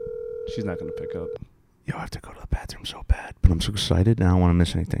 She's not gonna pick up. Yo, I have to go to the bathroom so bad, but I'm so excited and I don't want to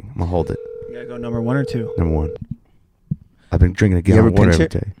miss anything. I'm gonna hold it. You gotta go number 1 or 2. Number 1. I've been drinking a You gallon ever of water pinch every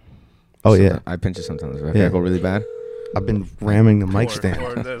it? day. Oh yeah, I pinch it sometimes. Right? Yeah. I go really bad. I've been ramming the mic stand.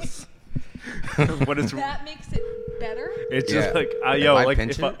 Or this. What is That makes it better? It's Yeah. just like, If yo, I like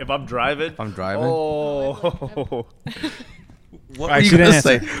pinch it? if I'm driving. I'm driving. Oh. What Right, were you she didn't gonna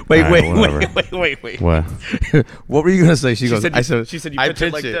say? answer. Wait, All right, wait, whatever. wait. What? What were you gonna say? She goes. said I you- said. she said you I pinch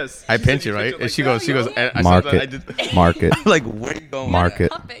it like it. this. I She pinch said it you right, pinch it and like she that. goes. She goes. And I Mark said that it. I did. Mark it. I'm like, where you going? Mark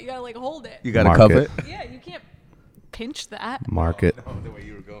it. Cup it. You gotta like hold it. You gotta Mark cup it. it. Yeah, you can't pinch that. Mark it.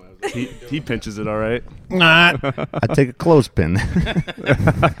 He pinches it all right. Nah. I take a clothespin.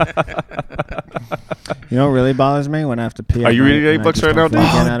 You know what really bothers me when I have to pee? Are at you night reading and any I books just right now, don't feel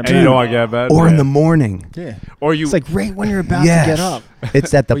like dude? getting out of And you bed? know I get bad. Or in Yeah. the morning. Yeah. Or you. It's like right when you're about Yes. to get up.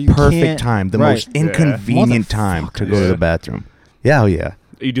 It's at the Or you perfect can't- time, the right. most inconvenient time to go to the bathroom. Yeah, oh yeah.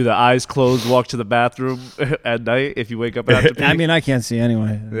 You do the eyes closed, walk to the bathroom at night if you wake up after pee. I mean, I can't see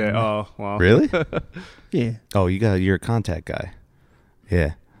anyway. Yeah. Oh well. Really? Yeah. Oh, you're a contact guy.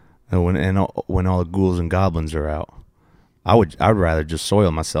 Yeah. And when all the ghouls and goblins are out, I'd rather just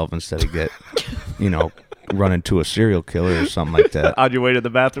soil myself instead of get, run into a serial killer or something like that. On your way to the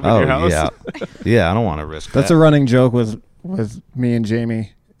bathroom in Oh your house. yeah, yeah. I don't want to risk That's that. a running joke with me and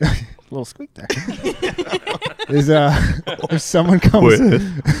Jamie. Little squeak there. Is if someone comes,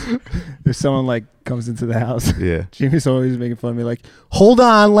 if someone like comes into the house, Yeah. Jamie's always making fun of me. Like, hold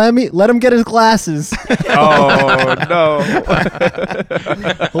on, let him get his glasses. Oh no.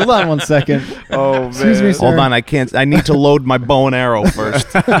 Hold on 1 second. Oh man. Excuse me, sir. Hold on, I can't. I need to load my bow and arrow first.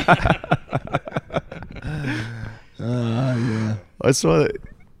 Yeah. I saw.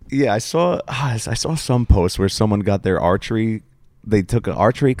 Yeah, I saw some post where someone got their archery. They took an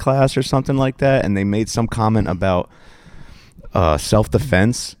archery class or something like that, and they made some comment about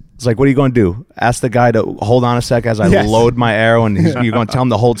self-defense. It's like, what are you going to do? Ask the guy to hold on a sec as I Yes. load my arrow, and you're going to tell him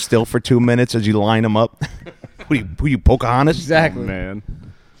to hold still for 2 minutes as you line him up. Who you Pocahontas? Exactly. Oh, man.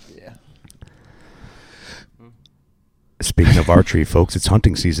 Speaking of archery, folks, it's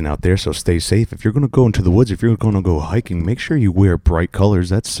hunting season out there, so stay safe. If you're going to go into the woods, if you're going to go hiking, make sure you wear bright colors.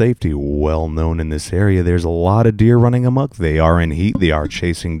 That's safety. Well known in this area. There's a lot of deer running amok. They are in heat. They are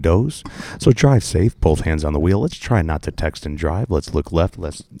chasing does. So drive safe. Both hands on the wheel. Let's try not to text and drive. Let's look left.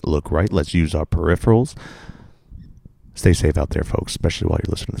 Let's look right. Let's use our peripherals. Stay safe out there, folks, especially while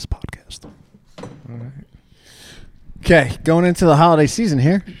you're listening to this podcast. Okay, going into the holiday season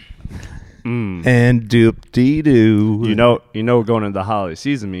here. And doop-dee-doo. You know what going into the holiday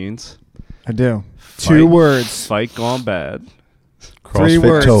season means. I do. Fight. 2 words. Fight gone bad. 3 CrossFit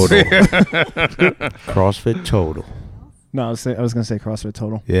words. Total. CrossFit Total. No, I was going to say CrossFit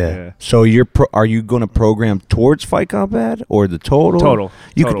Total. Yeah. Yeah. So are you going to program towards Fight Combat or the total? Total.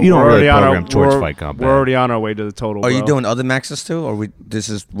 You Total. you don't We're really already on program our- towards we're- Fight Combat. We're already on our way to the total. Are you bro. doing other maxes too, or this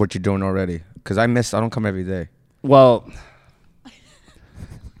is what you're doing already? Because I don't come every day. Well,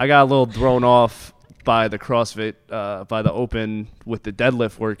 I got a little thrown off by the CrossFit, by the open with the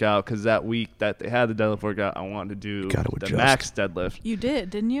deadlift workout, because that week that they had the deadlift workout, I wanted to do Gotta the adjust. max deadlift. You did,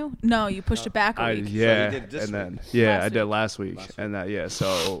 didn't you? No, you pushed it back a week. Yeah, did this and then week? I did last week, and that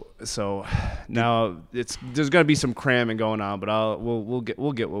so now there's gonna be some cramming going on, but we'll get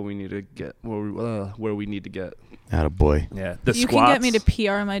what we need to get where we need to get. Attaboy. Yeah, the You squats. can get me to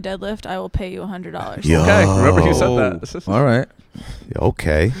PR my deadlift. I will pay you $100. Yo. Okay, remember you said that. All right.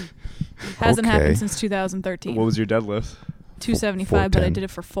 Okay. Hasn't Okay. happened since 2013. What was your deadlift? 275, but I 410. did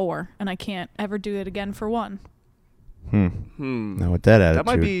it for 4, and I can't ever do it again for 1. Now with that attitude. That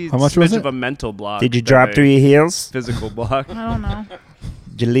might be How much a was smidge it? of a mental block. Did you than drop a through your heels? physical block? I don't know.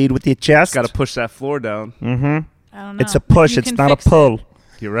 Did you lead with your chest? Got to push that floor down. Mm-hmm. I don't know. It's a push. You It's can not a fix it. pull.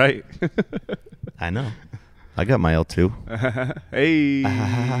 You're right. I know. I got my L2. Hey.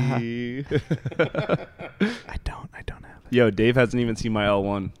 I don't have it. Yo, Dave hasn't even seen my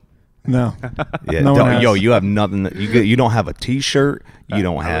L1. No. Yeah. No one has. Yo, you have nothing. You don't have a T-shirt. You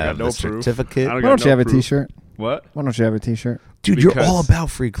don't I have got no a proof. certificate. I Why got don't you no have a proof. T-shirt? What? Why don't you have a T-shirt? Dude, you're Because- all about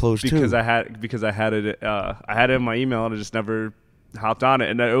free clothes too. Because I had it. I had it in my email and I just never hopped on it.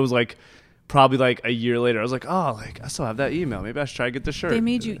 And it was like probably like a year later. I was like, oh, like I still have that email. Maybe I should try to get the shirt. They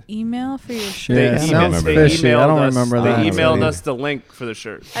made you email for your shirt. Yeah, They it emailed- sounds they fishy. I emailed don't us- remember They that. emailed either. us the link for the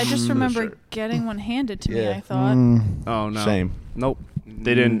shirt. I just remember shirt. getting one handed to me, Yeah. I thought. Oh no. Same. Nope.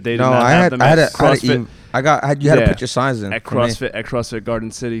 They didn't. They did No, not I have had them I had at a, I had CrossFit. you had to Yeah. put your signs in At for me. CrossFit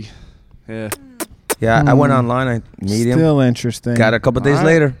Garden City. Yeah. Yeah, I went online. I medium. Still interesting. Got it a couple days All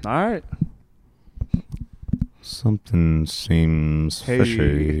right. later. All right. Something seems Hey.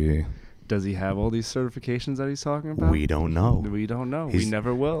 fishy. Does he have all these certifications that he's talking about? We don't know. We don't know. We He's-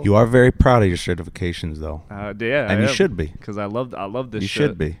 never will. You are very proud of your certifications, though. Yeah, And you should be. Because I love this You shit.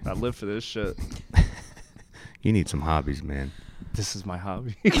 should be. I live for this shit. You need some hobbies, man. This is my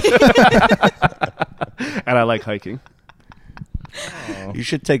hobby. And I like hiking. Oh. You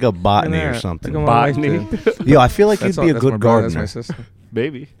should take up botany Look at or that. something. Look at my wife, Botany. dude. Yo, I feel like That's you'd be a all- that's my good brother, that's gardener. my sister.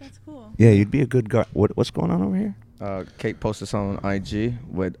 Baby. That's cool. Yeah, you'd be a good gardener. What's going on over here? Kate posted something on IG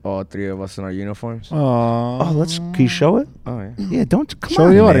with all three of us in our uniforms. Aww. Oh, can you show it? Oh yeah. Yeah, don't come Show on,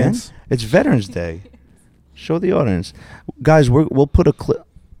 the man. audience. It's Veterans Day. Show the audience, guys. We'll put a clip.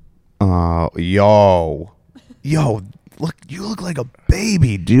 Yo, look! You look like a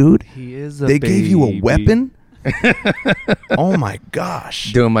baby, dude. He is They gave you a weapon. Oh my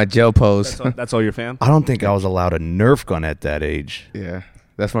gosh! Doing my jail pose. That's all your fam? I don't think I was allowed a Nerf gun at that age. Yeah.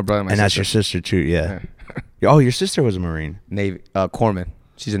 That's my brother and my And that's sister. your sister too, yeah. Oh, your sister was a Marine. Navy. Corpsman.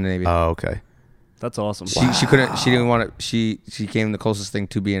 She's in the Navy. Oh, okay. That's awesome. She couldn't. She didn't want to. She came the closest thing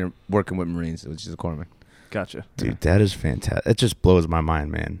to being working with Marines, which is a corpsman. Gotcha. Dude, that is fantastic. It just blows my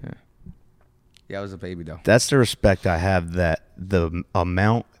mind, man. Yeah, I was a baby though. That's the respect I have, that the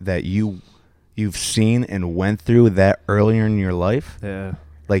amount that you've seen and went through that earlier in your life, Yeah.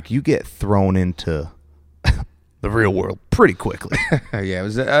 like you get thrown into the real world pretty quickly. Yeah, it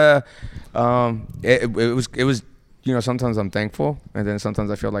was. It was. You know, sometimes I'm thankful, and then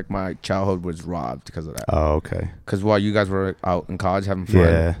sometimes I feel like my childhood was robbed because of that. Oh, okay. Because while you guys were out in college having fun,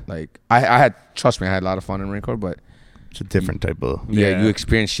 Yeah. like I had, trust me, I had a lot of fun in Marine Corps, but It's a different type of. Yeah. you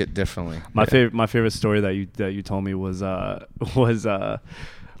experience shit differently. My favorite story that you told me was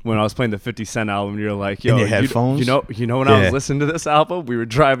when I was playing the 50 Cent album. You're like, yo, In your headphones? You know when I Yeah. was listening to this album, we were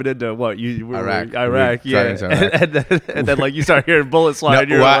driving into what you were Iraq. Iraq, We were yeah. driving to Iraq. And then like you start hearing bullets flying.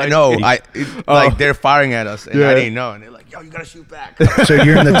 No, you're like, like they're firing at us, and Yeah. I didn't know, and they're like, "Yo, you gotta shoot back." So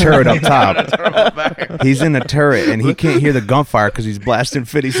you're in the turret up top. He's in the turret and he can't hear the gunfire because he's blasting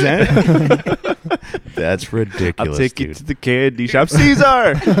 50 Cent. That's ridiculous. I'll take dude. you to the candy shop,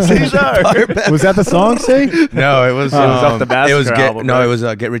 Caesar. Caesar. Was that the song, say? No, it was. off the Massacre album, No, right? it was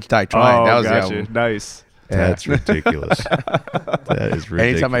Get Rich Die Trying. Oh, That was the gotcha. album. Nice. That's ridiculous. That is ridiculous.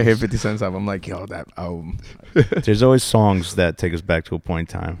 Anytime I hear 50 Cent's album, I'm like, yo, that album. There's always songs that take us back to a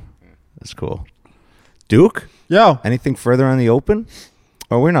point in time. That's cool. Duke, Yo. anything further on the open?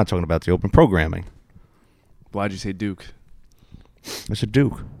 Oh, we're not talking about the open programming. Why'd you say Duke? It's a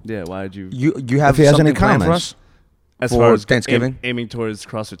Duke. Yeah, why'd you? You have If he has something any planned for comments. us? As For far as Thanksgiving? aiming towards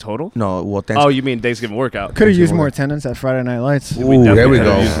CrossFit Total. No, well, Oh, Thanksgiving. you mean Thanksgiving workout? Could have used Thanksgiving more work. attendance at Friday Night Lights. Ooh, there definitely we could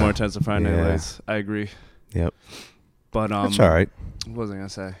have go. used more intense on Friday Night Yeah. Lights. I agree. Yep. But That's all right. What was I gonna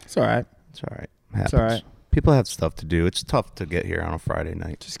say? It's all right. It's all right. It's all right. People have stuff to do. It's tough to get here on a Friday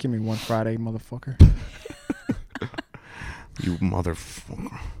night. Just give me one Friday, motherfucker. You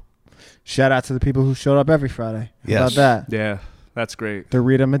motherfucker. Shout out to the people who showed up every Friday. How Yes. about that? Yeah, that's great. The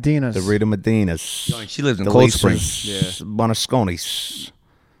Rita Medinas. The Rita Medinas. She lives in the Cold Spring. Lisa's, Bonasconis.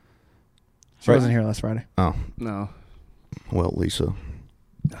 She wasn't here last Friday. Oh, No. well, Lisa.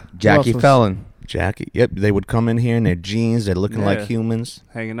 Jackie Who else was- Fallon. Jackie. Yep, they would come in here in their jeans. They're looking Yeah. like humans.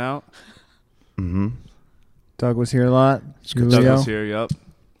 Hanging out. Mm-hmm. Doug was here a lot. Doug Julio. was here. Yup.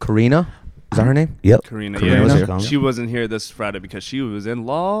 Karina. Is that her name? Yep. Karina. Karina Yeah. was She- gone. She wasn't here this Friday because she was in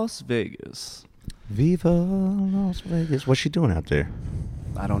Las Vegas. Viva Las Vegas. What's she doing out there?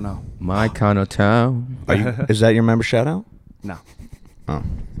 I don't know. My kind of town. Are you? Is that your member shout out? No. Oh.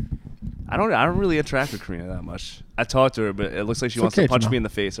 I don't really interact with Karina that much. I talk to her, but it looks like she It's wants okay, to punch Jamal. me in the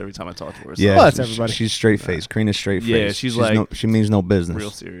face every time I talk to her. So Yeah, Well, that's she's- everybody. She's straight face. Karina's straight face. Yeah, she's like- no, she means no business.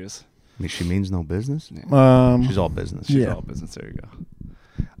 real serious. I mean, she means no business. She's She's all business. She's Yeah. all business. There you go.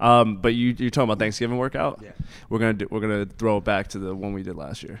 But you're talking about Thanksgiving workout? Yeah. We're gonna throw it back to the one we did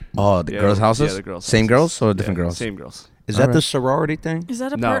last year. Oh, the Yeah, girls' houses? Yeah, the girls' Same houses. girls or different Yeah, girls? Same girls. Is that Alright. the sorority thing? Is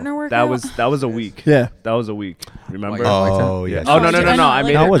that a No, partner workout? that was a week. Yeah. That was a week. Remember? Oh, yeah. Oh, no. I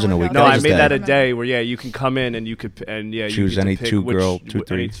made That it- wasn't a week. No, That I was made a that day. a day where you can come in and you could you Choose get to any pick two which- girl, two, any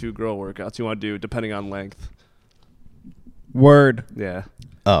three. 2 girl workouts you want to do depending on length. Word. Yeah.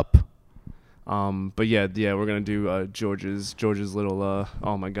 Up. But yeah, we're gonna do George's little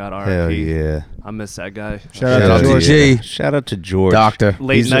oh my god, Hell RIP. yeah. I miss that guy. Shout Shout out to George. G. Shout out to George. Doctor.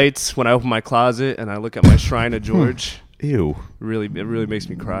 Late He's a- nights when I open my closet and I look at my shrine of George, Ew. it really makes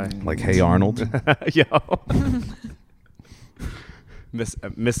me cry. Like, hey, Arnold. Yo. miss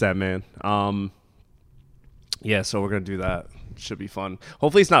that man. Yeah, so we're gonna do that. Should be fun.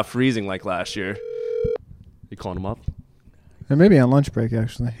 Hopefully it's not freezing like last year. You calling him up? And maybe on lunch break,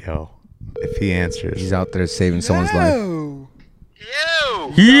 actually. Yo. If he answers. He's out there saving someone's life.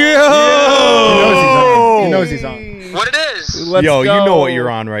 He knows he's on. What it is? Let's Yo, you know go. what you're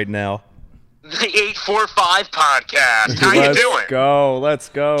on right now. The 845 podcast. How you doing? Let's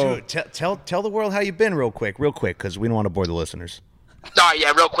go. Dude, tell the world how you been real quick, because we don't want to bore the listeners. Oh,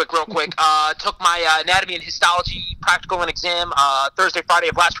 yeah, real quick. Took my anatomy and histology practical and exam Thursday, Friday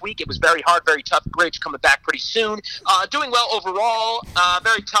of last week. It was very hard, very tough. Grades coming back pretty soon. Doing well overall.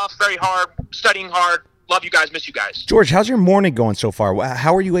 Very tough, very hard. Studying hard. Love you guys. Miss you guys. George, how's your morning going so far?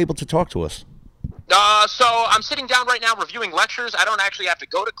 How are you able to talk to us? So I'm sitting down right now reviewing lectures. I don't actually have to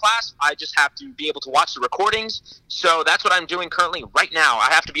go to class. I just have to be able to watch the recordings. So that's what I'm doing currently right now. I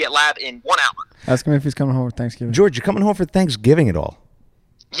have to be at lab in 1 hour. Ask him if he's coming home for Thanksgiving. George, you're coming home for Thanksgiving at all?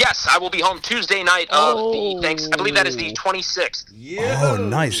 Yes, I will be home Tuesday night of I believe that is the 26th. Yeah. Oh,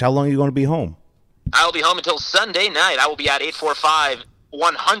 nice. How long are you going to be home? I'll be home until Sunday night. I will be at 845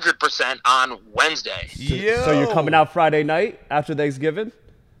 100% on Wednesday. Yeah. So you're coming out Friday night after Thanksgiving?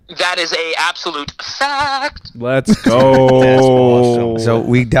 That is a absolute fact. Let's go. That's awesome. So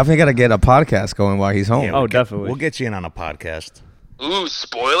we definitely got to get a podcast going while he's home. Yeah, definitely. We'll get you in on a podcast. Ooh,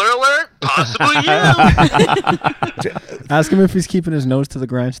 spoiler alert. Possibly you. Ask him if he's keeping his nose to the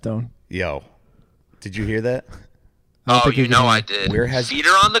grindstone. Yo, did you hear that? Oh, you know I did. Where has feet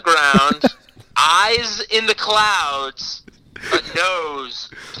are on the ground, eyes in the clouds, but nose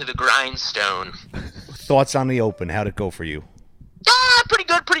to the grindstone. Thoughts on the Open? How'd it go for you? Pretty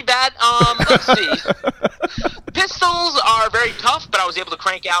good, pretty bad. Let's see. Pistols are very tough, but I was able to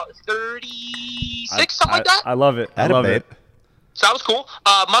crank out 36, something like that. I love it. I love it. So that was cool.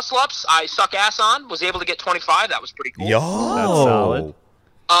 Muscle ups, I suck ass on. Was able to get 25. That was pretty cool. Yo, that's solid.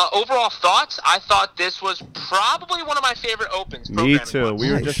 Overall thoughts, I thought this was probably one of my favorite opens. Me too.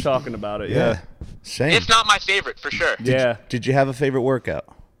 We were just talking about it. Yeah. Same. If not my favorite, for sure. Did you have a favorite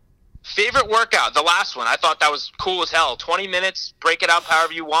workout? Favorite workout, the last one. I thought that was cool as hell. 20 minutes, break it up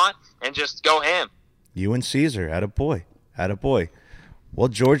however you want, and just go ham. You and Caesar, attaboy. Attaboy. Well,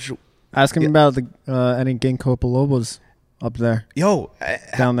 George. Ask him about the any ginkgo bilobas up there. Yo.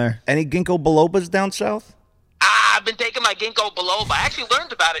 Down there. Any ginkgo bilobas down south? I've been taking my ginkgo biloba. I actually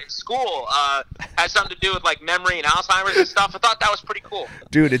learned about it in school. Had something to do with like memory and Alzheimer's and stuff. I thought that was pretty cool.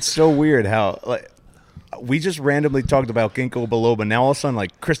 Dude, it's so weird how we just randomly talked about ginkgo biloba. Now all of a sudden,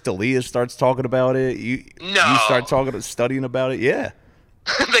 like Chris D'Elia starts talking about it. You start studying about it. Yeah.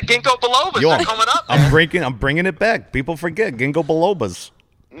 The ginkgo bilobas are coming up. I'm bringing it back. People forget ginkgo bilobas.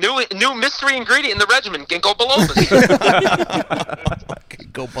 New mystery ingredient in the regimen, ginkgo bilobas.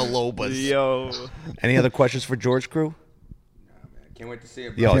 Ginkgo bilobas. Yo. Any other questions for George Crew? Can't wait to see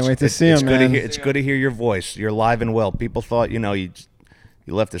him. Can't wait to see him, man. It's good to hear your voice. You're alive and well. People thought, you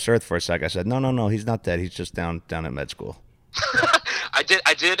left this earth for a sec. I said, no, he's not dead. He's just down at med school. I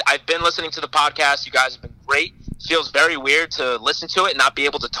did. I've been listening to the podcast. You guys have been great. Feels very weird to listen to it and not be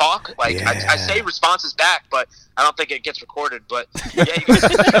able to talk. Like I say responses back, but I don't think it gets recorded. But yeah, you guys are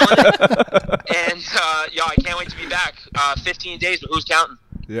killing it. And I can't wait to be back. 15 days, but who's counting?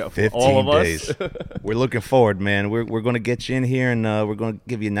 Yeah, 15 all of days. Us. We're looking forward, man. We're going to get you in here, and we're going to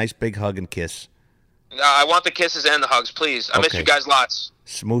give you a nice big hug and kiss. I want the kisses and the hugs, please. I miss you guys lots.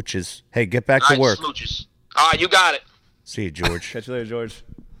 Smooches. Hey, get back to work. Smooches. You got it. See you, George. Catch you later, George.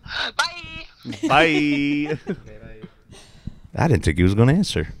 Bye. Bye. I didn't think he was going to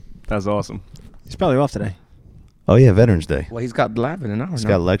answer. That was awesome. He's probably off today. Oh, yeah, Veterans Day. Well, he's got lab in an hour. He's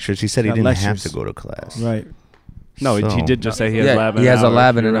got lectures. He said he didn't have to go to class. Right. No, he did just say he has lab in an hour. He has a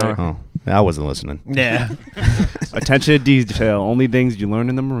lab in an hour. Oh, I wasn't listening. Yeah. Attention to detail. Only things you learn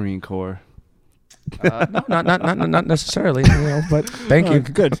in the Marine Corps. No, not necessarily. But thank you.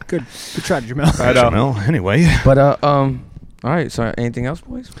 Good try, Jamel. Well, anyway. But all right. So anything else,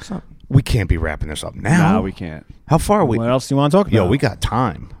 boys? What's up? We can't be wrapping this up now. No, we can't. How far are we? What else do you want to talk about? Yo, we got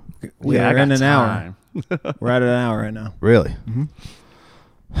time. We're in an hour. We're at an hour right now. Really? Mm-hmm.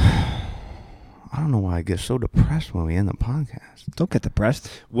 I don't know why I get so depressed when we end the podcast. Don't get depressed.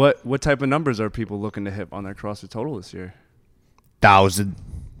 What type of numbers are people looking to hit on their CrossFit total this year? 1,000.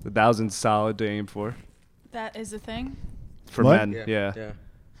 1,000 solid to aim for. That is a thing? For What? men, yeah.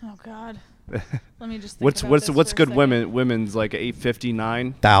 Oh, God. Let me just think What's about this what's for a good second. women's like 859?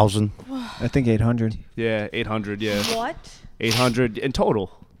 1,000. I think 800. Yeah, 800, yeah. What? 800 in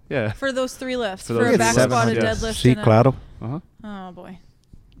total. Yeah. For those 3 lifts. For For, those a back squat, a 700. deadlift, See, and a... Claudio? Uh-huh. Oh, boy.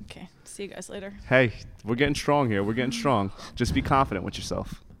 Okay. See you guys later. Hey, we're getting strong here. We're getting strong. Just be confident with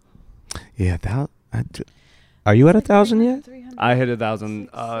yourself. Yeah, are you at 1,000 yet? I hit 1,000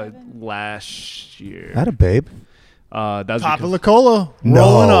 last year. That a babe. That was Papa because- Lacola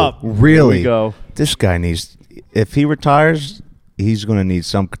rolling up. Really? Here we go. This guy needs, if he retires, he's going to need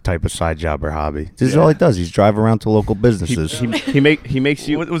some type of side job or hobby. This is all he does. He's drive around to local businesses. He makes you he makes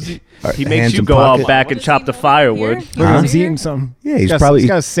hands you in go pocket? out back What and is chop he the doing firewood. here? Look, Huh? he's eating something. Yeah, he's he's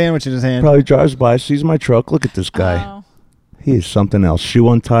got a sandwich in his hand. probably drives by, sees my truck. Look at this guy. Oh. He is something else. Shoe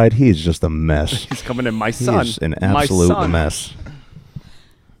untied. He is just a mess. He's coming in. My He son. is an My absolute son. mess.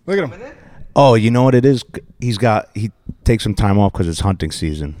 Look at him. Oh, you know what it is? He takes some time off because it's hunting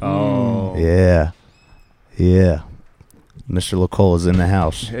season. Oh. Yeah. Yeah. Mr. Lacola's in the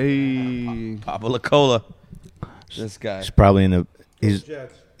house. Hey. Papa Lacola. This guy. He's probably in a. He's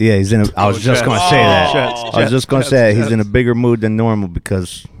in a. I was just going to say that. I was just going to say he's in a bigger mood than normal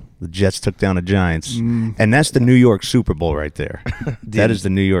because the Jets took down the Giants, and that's the New York Super Bowl right there. That is the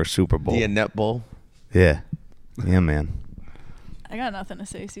New York Super Bowl. The Net Bowl. Yeah, man. I got nothing to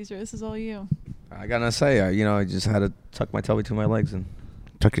say, Caesar. This is all you. I got to say, I just had to tuck my tail between my legs and.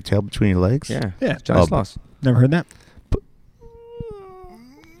 Tuck your tail between your legs. Yeah. Yeah. Giants lost. Never heard that.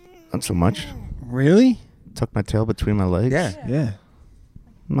 Not so much. Really? Tuck my tail between my legs. Yeah.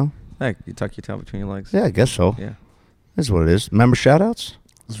 No. Hey, you tuck your tail between your legs. Yeah, I guess so. Yeah. This is what it is. Member shout-outs?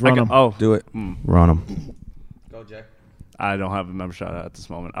 Let's run them. Oh, Do it. Run them. Go, Jack. I don't have a member shout out at this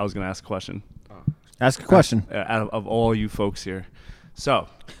moment. I was going to ask a question. Ask a question. Out of all you folks here. So,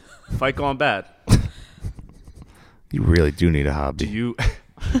 fight gone bad. You really do need a hobby. Do you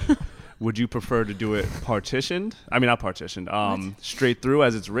would you prefer to do it partitioned? I mean, not partitioned. Straight through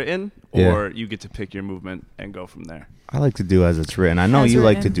as it's written, or you get to pick your movement and go from there. I like to do as it's written. I know As you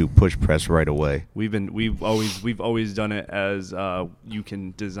like to written. do push press right away. We've always done it as you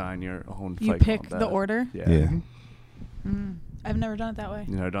can design your own. You fight pick gone the bad. order. Yeah. I've never done it that way.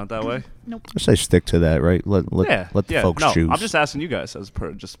 You never done it that way? Nope. I say stick to that, right? Let the folks no, choose. I'm just asking you guys as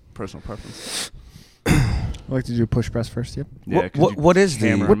just personal preference. I like to do push press first. Yep. Yeah. 'cause you What is the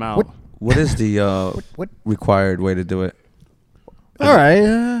hammer 'em out. what is the required way to do it? All right.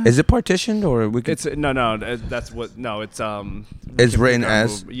 Is it partitioned or we could? It's no. That's what. No, it's It's written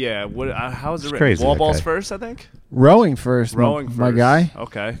as. Yeah. What? How is it It's written? crazy, Wall that balls guy. first, I think. Rowing first. Rowing my first. guy.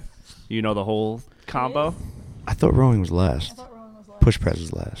 Okay. You know the whole combo. I thought rowing was last. Push press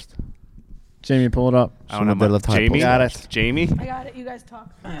is last. Jamie, pull it up. I don't know. Sono della typo. Jamie. Got it. Jamie. I got it. You guys talk.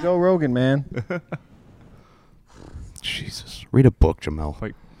 Joe Rogan, man. Jesus. Read a book, Jamel.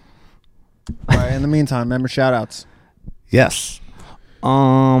 Like, All right. In the meantime, member shout outs. Yes.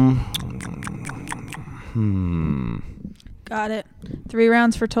 Got it. 3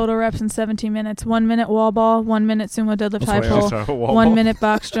 rounds for total reps in 17 minutes. 1 minute wall ball. 1 minute sumo deadlift high pull. Sorry, wall 1 ball. minute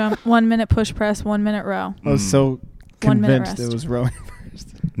box jump. 1 minute push press. 1 minute row. I was so 1 minute convinced it rest. was rowing.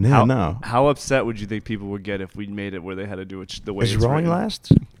 No, no. How upset would you think people would get if we made it where they had to do it the way Is it's rowing written? Mm.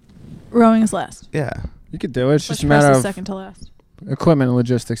 last? Rowing is last. Yeah. You could do it. It's Push just a press matter is of second to last. equipment and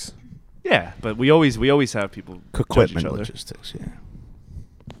logistics. Yeah, but we always have people judge Equipment each other. logistics, yeah.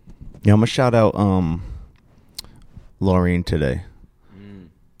 Yeah, I'm going to shout out Laureen today.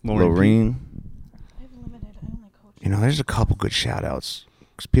 Laureen. You know, there's a couple good shout outs.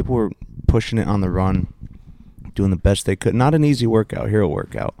 Because people were pushing it on the run, doing the best they could. Not an easy workout, hero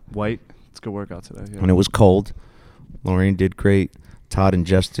workout. White. It's a good workout today. Yeah. When it was cold, Laureen did great. Todd and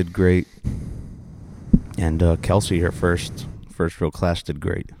Jess did great. And Kelsey, her first real class, did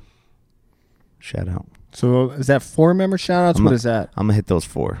great. Shout out. So is that 4 member shout outs? What is that? I'm going to hit those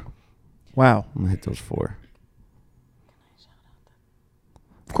 4. Wow. I'm going to hit those 4.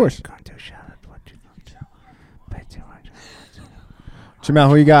 Of course. Going to shout out what you going to Jamel,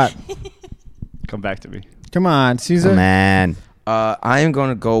 who you got? Come back to me. Come on, Caesar. Man. I am going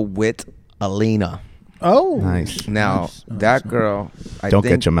to go with Alina. Oh. Nice. Now that girl, Don't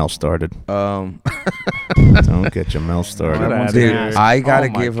get Jamel started. Um, Don't get Jamel Get started. outta dude, here. I gotta Oh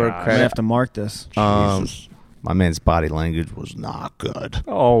my give her God. I'm gonna credit. have to mark this. Jesus. My man's body language was not good.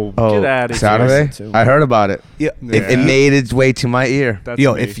 Oh, Oh, get out of Saturday? too. I heard about it. Yeah. It made its way to my ear. That's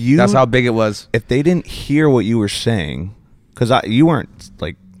Yo, me. if you That's how big it was. if they didn't hear what you were saying, because you weren't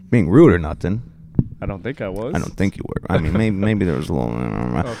like being rude or nothing. I don't think I was. I don't think you were. I mean, maybe there was a little.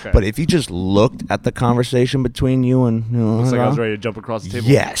 Okay. But if you just looked at the conversation between you and Looks like I was ready to jump across the table.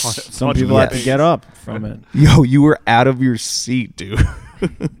 Yes. Some people have to Yes. get up from it. Yo, you were out of your seat, dude.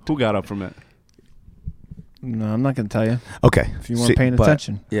 Who got up from it? No, I'm not gonna tell you Okay. if you weren't paying but-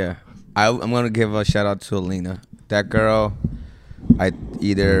 attention. Yeah, I'm gonna give a shout out to Alina. That girl, I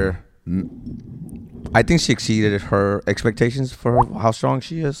think she exceeded her expectations for how strong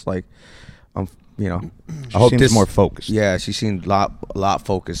she is. Like, I hope seems this more focused. Yeah, she seemed lot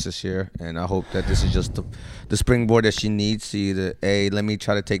focused this year, and I hope that this is just the springboard that she needs to either let me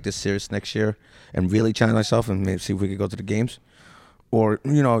try to take this serious next year and really challenge myself and maybe see if we could go to the games, or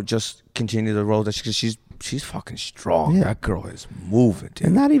just continue the road that she's fucking strong. Yeah. That girl is moving, dude.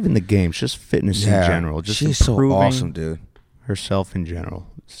 And not even the games, just fitness in general. Just she's so improving awesome, dude. herself in general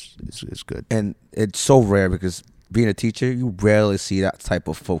is good. And it's so rare because being a teacher, you rarely see that type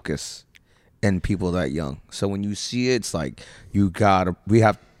of focus in people that young. So when you see it, it's like we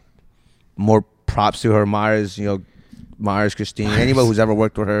have more props to her. Myers, Myers, Christine, anybody who's ever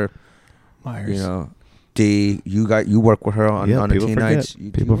worked with her. Myers. You know, D, you work with her on the people teen forget. nights.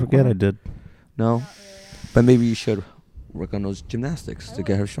 People forget I did. No, but maybe you should work on those gymnastics to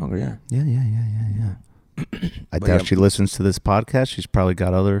get her stronger. Yeah. Yeah. I But doubt yeah. she listens to this podcast. She's probably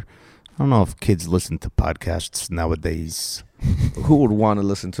got other. I don't know if kids listen to podcasts nowadays. Who would want to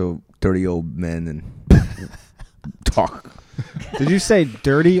listen to dirty old men and talk? Did you say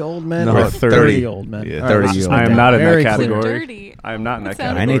dirty old men No, or 30. 30 old men? Yeah, All 30 let's just old make I am that not in that very clear. category. Dirty. I am not in that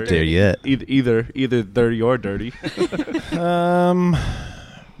That sounded I category. ain't there yet. Either dirty or dirty.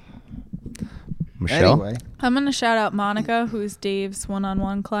 Michelle? Anyway, I'm gonna shout out Monica, who's Dave's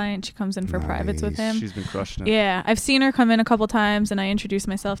one-on-one client. She comes in for privates with him. She's been crushing it. Yeah, I've seen her come in a couple times, and I introduced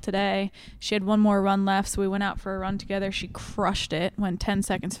myself today. She had one more run left, so we went out for a run together. She crushed it, went 10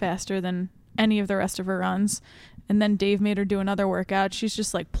 seconds faster than any of the rest of her runs. And then Dave made her do another workout. She's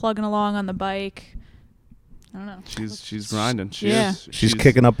just like plugging along on the bike. I don't know. She's grinding. Yeah. She's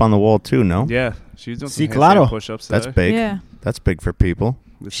kicking up on the wall too, no? Yeah, she's doing Si some claro. handstand push-ups. That's today. big. Yeah. That's big for people.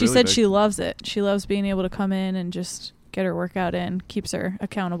 It's She really said big. she loves it. She loves being able to come in and just get her workout in. Keeps her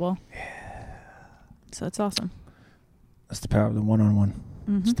accountable. Yeah. So it's awesome. that's the power of the one-on-one.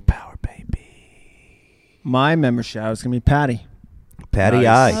 Mm-hmm. The power, baby. My member shout is going to be Patty. Patty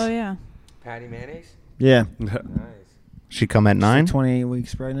Nice. Oh, I. yeah. Patty mayonnaise. Yeah. She come at 9? 28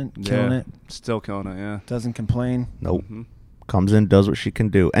 weeks pregnant. Killing Yeah. it. Still killing it. Yeah. Doesn't complain. Nope. Mhm. Comes in, does what she can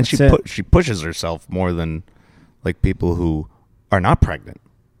do, and That's it. she pushes herself more than like people who are not pregnant.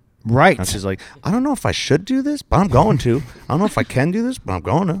 Right. And she's like, I don't know if I should do this, but I'm going to. I don't know if I can do this, but I'm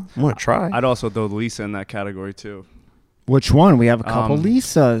going to. I'm going to try. I'd also throw Lisa in that category too. Which one? We have a couple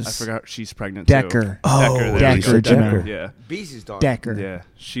Lisas. I forgot she's pregnant Decker. too. Oh, Decker. There Decker, we go. Decker. Yeah. Beezy's daughter. Decker. Yeah.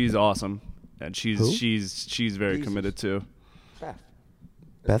 She's awesome, and Who? she's very committed too.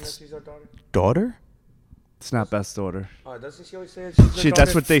 Beth's daughter? It's not Beth's daughter. Oh, doesn't she always say it's her daughter?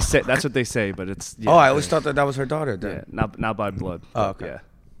 That's what they say. That's what they say, but it's. Yeah, Oh, I always thought that was her daughter. Yeah, Then. not by blood. Oh, but okay. Yeah.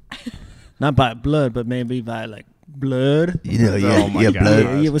 Not by blood, but maybe by like blood. You know, Oh my God.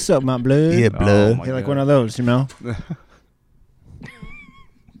 blood. Yeah, what's up, my blood? Yeah, Oh blood. my You're like God. one of those, you know?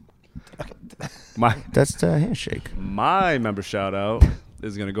 That's the handshake. My member shout out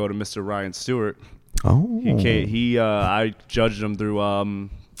is gonna go to Mr. Ryan Stewart. Oh. I judged him through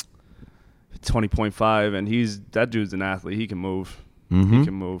 20.5, and that dude's an athlete. He can move. Mhm. He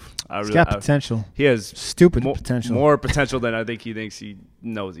can move. He's got potential. He has Stupid potential. More potential than I think he thinks he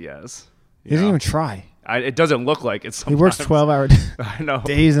knows he has. He doesn't even try. It doesn't look like it. He works sometimes. 12-hour I know.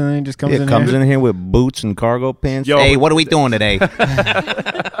 days and then he just comes in Comes here. in here with boots and cargo pants. Yo, Hey, what are we doing today?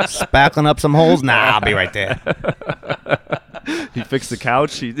 Spackling up some holes? Nah, I'll be right there. He fixed the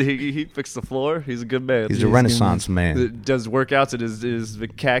couch. He fixed the floor. He's a good man. He's a Renaissance man. Does workouts in his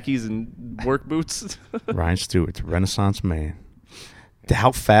khakis and work boots. Ryan Stewart's a Renaissance man.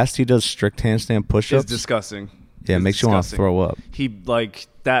 How fast he does strict handstand It's push-ups. disgusting. Yeah, it It's makes you want to disgusting. throw up. He like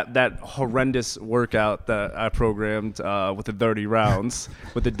that horrendous workout that I programmed with the 30 rounds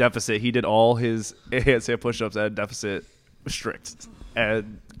with the deficit. He did all his handstand push-ups at a deficit strict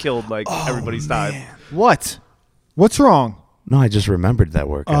and killed like everybody's time. What? What's wrong? No, I just remembered that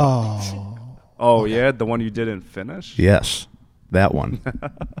workout. Oh. Oh yeah, the one you didn't finish. Yes, that one.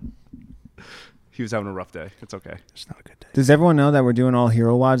 He was having a rough day. It's okay. It's not a good day. Does everyone know that we're doing all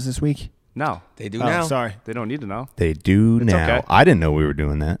hero wads this week? No, They do Oh, now. sorry. they don't need to know. They do It's now. okay. I didn't know we were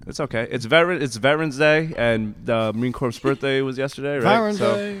doing that. It's okay. It's Veterans Day, and the Marine Corps birthday was yesterday, right? Veterans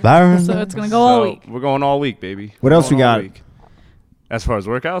Day. Byron. So it's going to go all week. We're going all week, baby. What We're else we going all got? week. As far as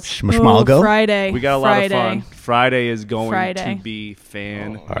workouts, Schmashmalgo? Friday. we got a lot Friday. of fun. Friday is going Friday. to be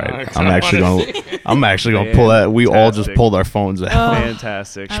fan. All right, I'm actually gonna pull that. We all just Fantastic. pulled our phones out.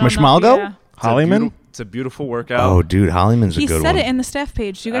 Fantastic. I don't know. Schmashmalgo? Yeah. Hollyman? It's a beautiful workout. Oh, dude, Hollyman's a He good said one. it in the staff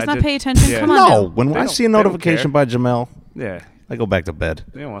page. Do you guys I not did- pay attention? yeah. Come on No, now. when They I don't- see a they don't notification by Jamel, Yeah, I go back to bed.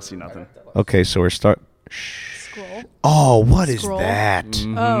 they don't want to see nothing. Okay, so we're start. Scroll. Oh, what is Scroll. that?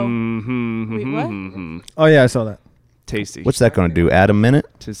 Oh. Mm-hmm. Wait, what? Oh, yeah, I saw that. Tasty. What's that gonna do? Add a minute?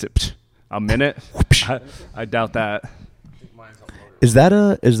 A minute? I doubt that. Is that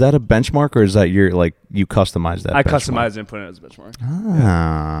a benchmark, or is that you customize that? I benchmark? customized and put it as a benchmark.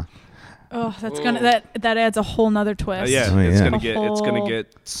 Ah, Oh, that's gonna that adds a whole nother twist. Yeah, Oh, it's yeah. gonna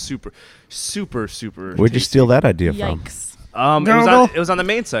get super. where'd you tasty. steal that idea from? Yikes. It was on the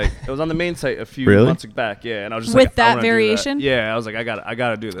main site. It was on the main site a few Really? months back. Yeah, and I was just With like, I that wanna do variation? Yeah, I was like, I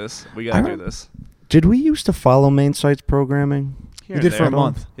gotta do this. We gotta do this. Did we used to follow main sites programming? Here We and did for a there.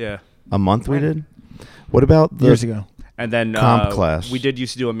 month. Yeah, A month we did. What about the Years ago. and then Comp class. we did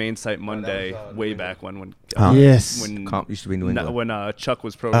used to do a main site Monday way back when. Oh. Yes. When Comp used to be in New England. when Chuck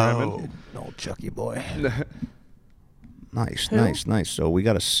was programming. no, Chucky boy. Nice. So we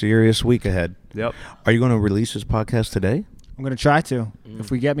got a serious week ahead. Yep. Are you going to release this podcast today? I'm gonna try to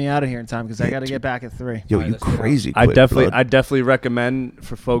if we get me out of here in time because I got to get back at 3. Yo, you crazy. I quick, definitely bud. recommend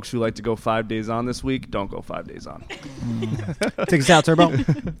for folks who like to go 5 days on this week, don't go 5 days on. Take us out, Turbo.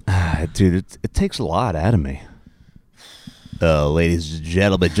 Dude, it takes a lot out of me. Ladies and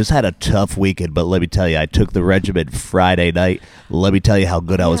gentlemen, just had a tough weekend, but let me tell you, I took the regiment Friday night. Let me tell you how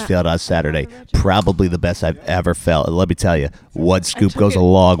good I was feeling on Saturday. Probably the best I've ever felt. And let me tell you, one scoop goes a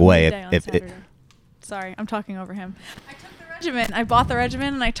long way. Sorry, I'm talking over him. I took the regiment. I bought the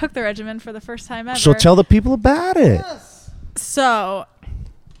regiment, and I took the regiment for the first time ever. So tell the people about it. So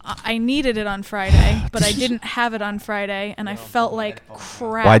I needed it on Friday, but I didn't have it on Friday, and I felt like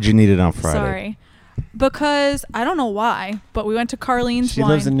crap. Why'd you need it on Friday? Sorry. Because I don't know why, but we went to Carlene's She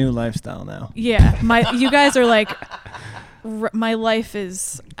Wine. lives a new lifestyle now. Yeah, you guys are like, my life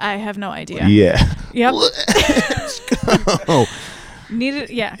is. I have no idea. Yeah. Yep. Oh. Needed.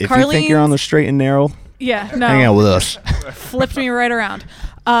 Yeah. If Carlene's, you think you're on the straight and narrow, yeah, no. hang out with us. Flipped me right around.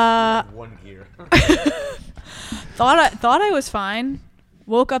 One gear. Thought I was fine.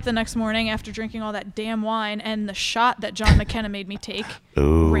 Woke up the next morning after drinking all that damn wine and the shot that John McKenna made me take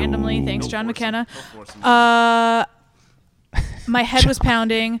randomly. Thanks, John McKenna. My head was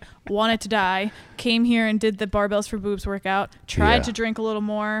pounding. Wanted to die. Came here and did the barbells for boobs workout. Tried to drink a little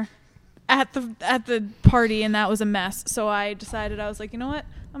more at the party, and that was a mess. So I decided, I was like, you know what?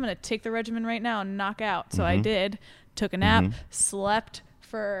 I'm gonna take the regimen right now and knock out. So I did. Took a nap. Slept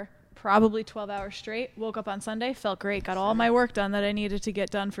for probably 12 hours straight. Woke up on Sunday, felt great, got all my work done that I needed to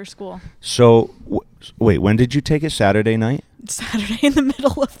get done for school. So, wait, when did you take it? Saturday night? Saturday in the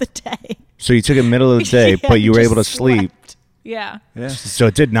middle of the day. So you took it middle of the day, Yeah, but you were just able to sleep. slept. Yeah. So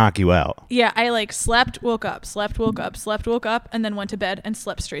it did knock you out. Yeah, I like slept, woke up, and then went to bed and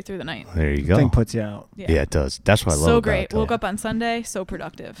slept straight through the night. There you go. Thing puts you out. Yeah, it does. That's what I love So about great. it. Woke up on Sunday, so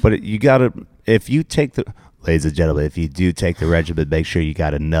productive. But you got to, if you take the, ladies and gentlemen, if you do take the regimen, make sure you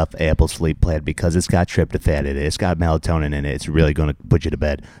got enough ample sleep plan because it's got tryptophan in it. It's got melatonin in it. It's really going to put you to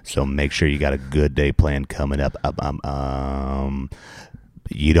bed. So make sure you got a good day plan coming up.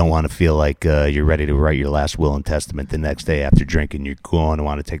 You don't want to feel like you're ready to write your last will and testament the next day after drinking. You're going to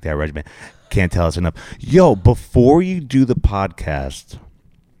want to take that regimen. Can't tell us enough. Yo, before you do the podcast,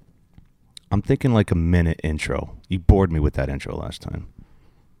 I'm thinking like a minute intro. You bored me with that intro last time.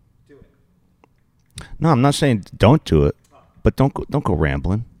 Do it. No, I'm not saying don't do it, but don't go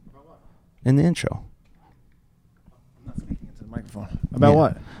rambling in the intro. I'm not speaking into the microphone. About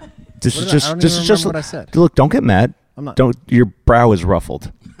what? This What is did I- just I don't this even is just remember what I said. Look, don't get mad. I'm not. Don't. Your brow is ruffled.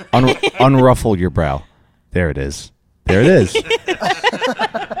 Unruffle your brow. There it is. There it is.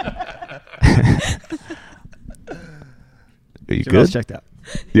 Are you Jamel's good? checked out.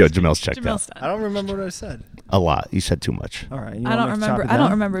 Yo, Jamel's checked Jamel's out. I don't remember what I said. A lot. You said too much. All right. I don't remember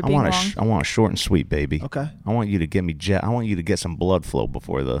it I being want long. I want a short and sweet, baby. Okay. I want you to get me I want you to get some blood flow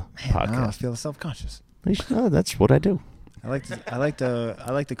before the I podcast. feel self-conscious. No, that's what I do. I like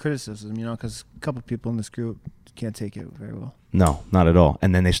the criticism, because a couple people in this group can't take it very well. No, not at all.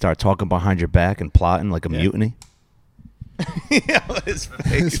 And then they start talking behind your back and plotting like a mutiny. His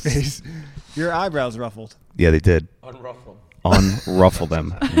face. Your eyebrows ruffled. Yeah, they did. Unruffle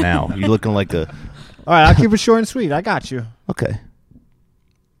them now. You're looking like a... All right, I'll keep it short and sweet. I got you. Okay.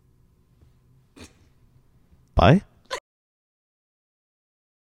 Bye.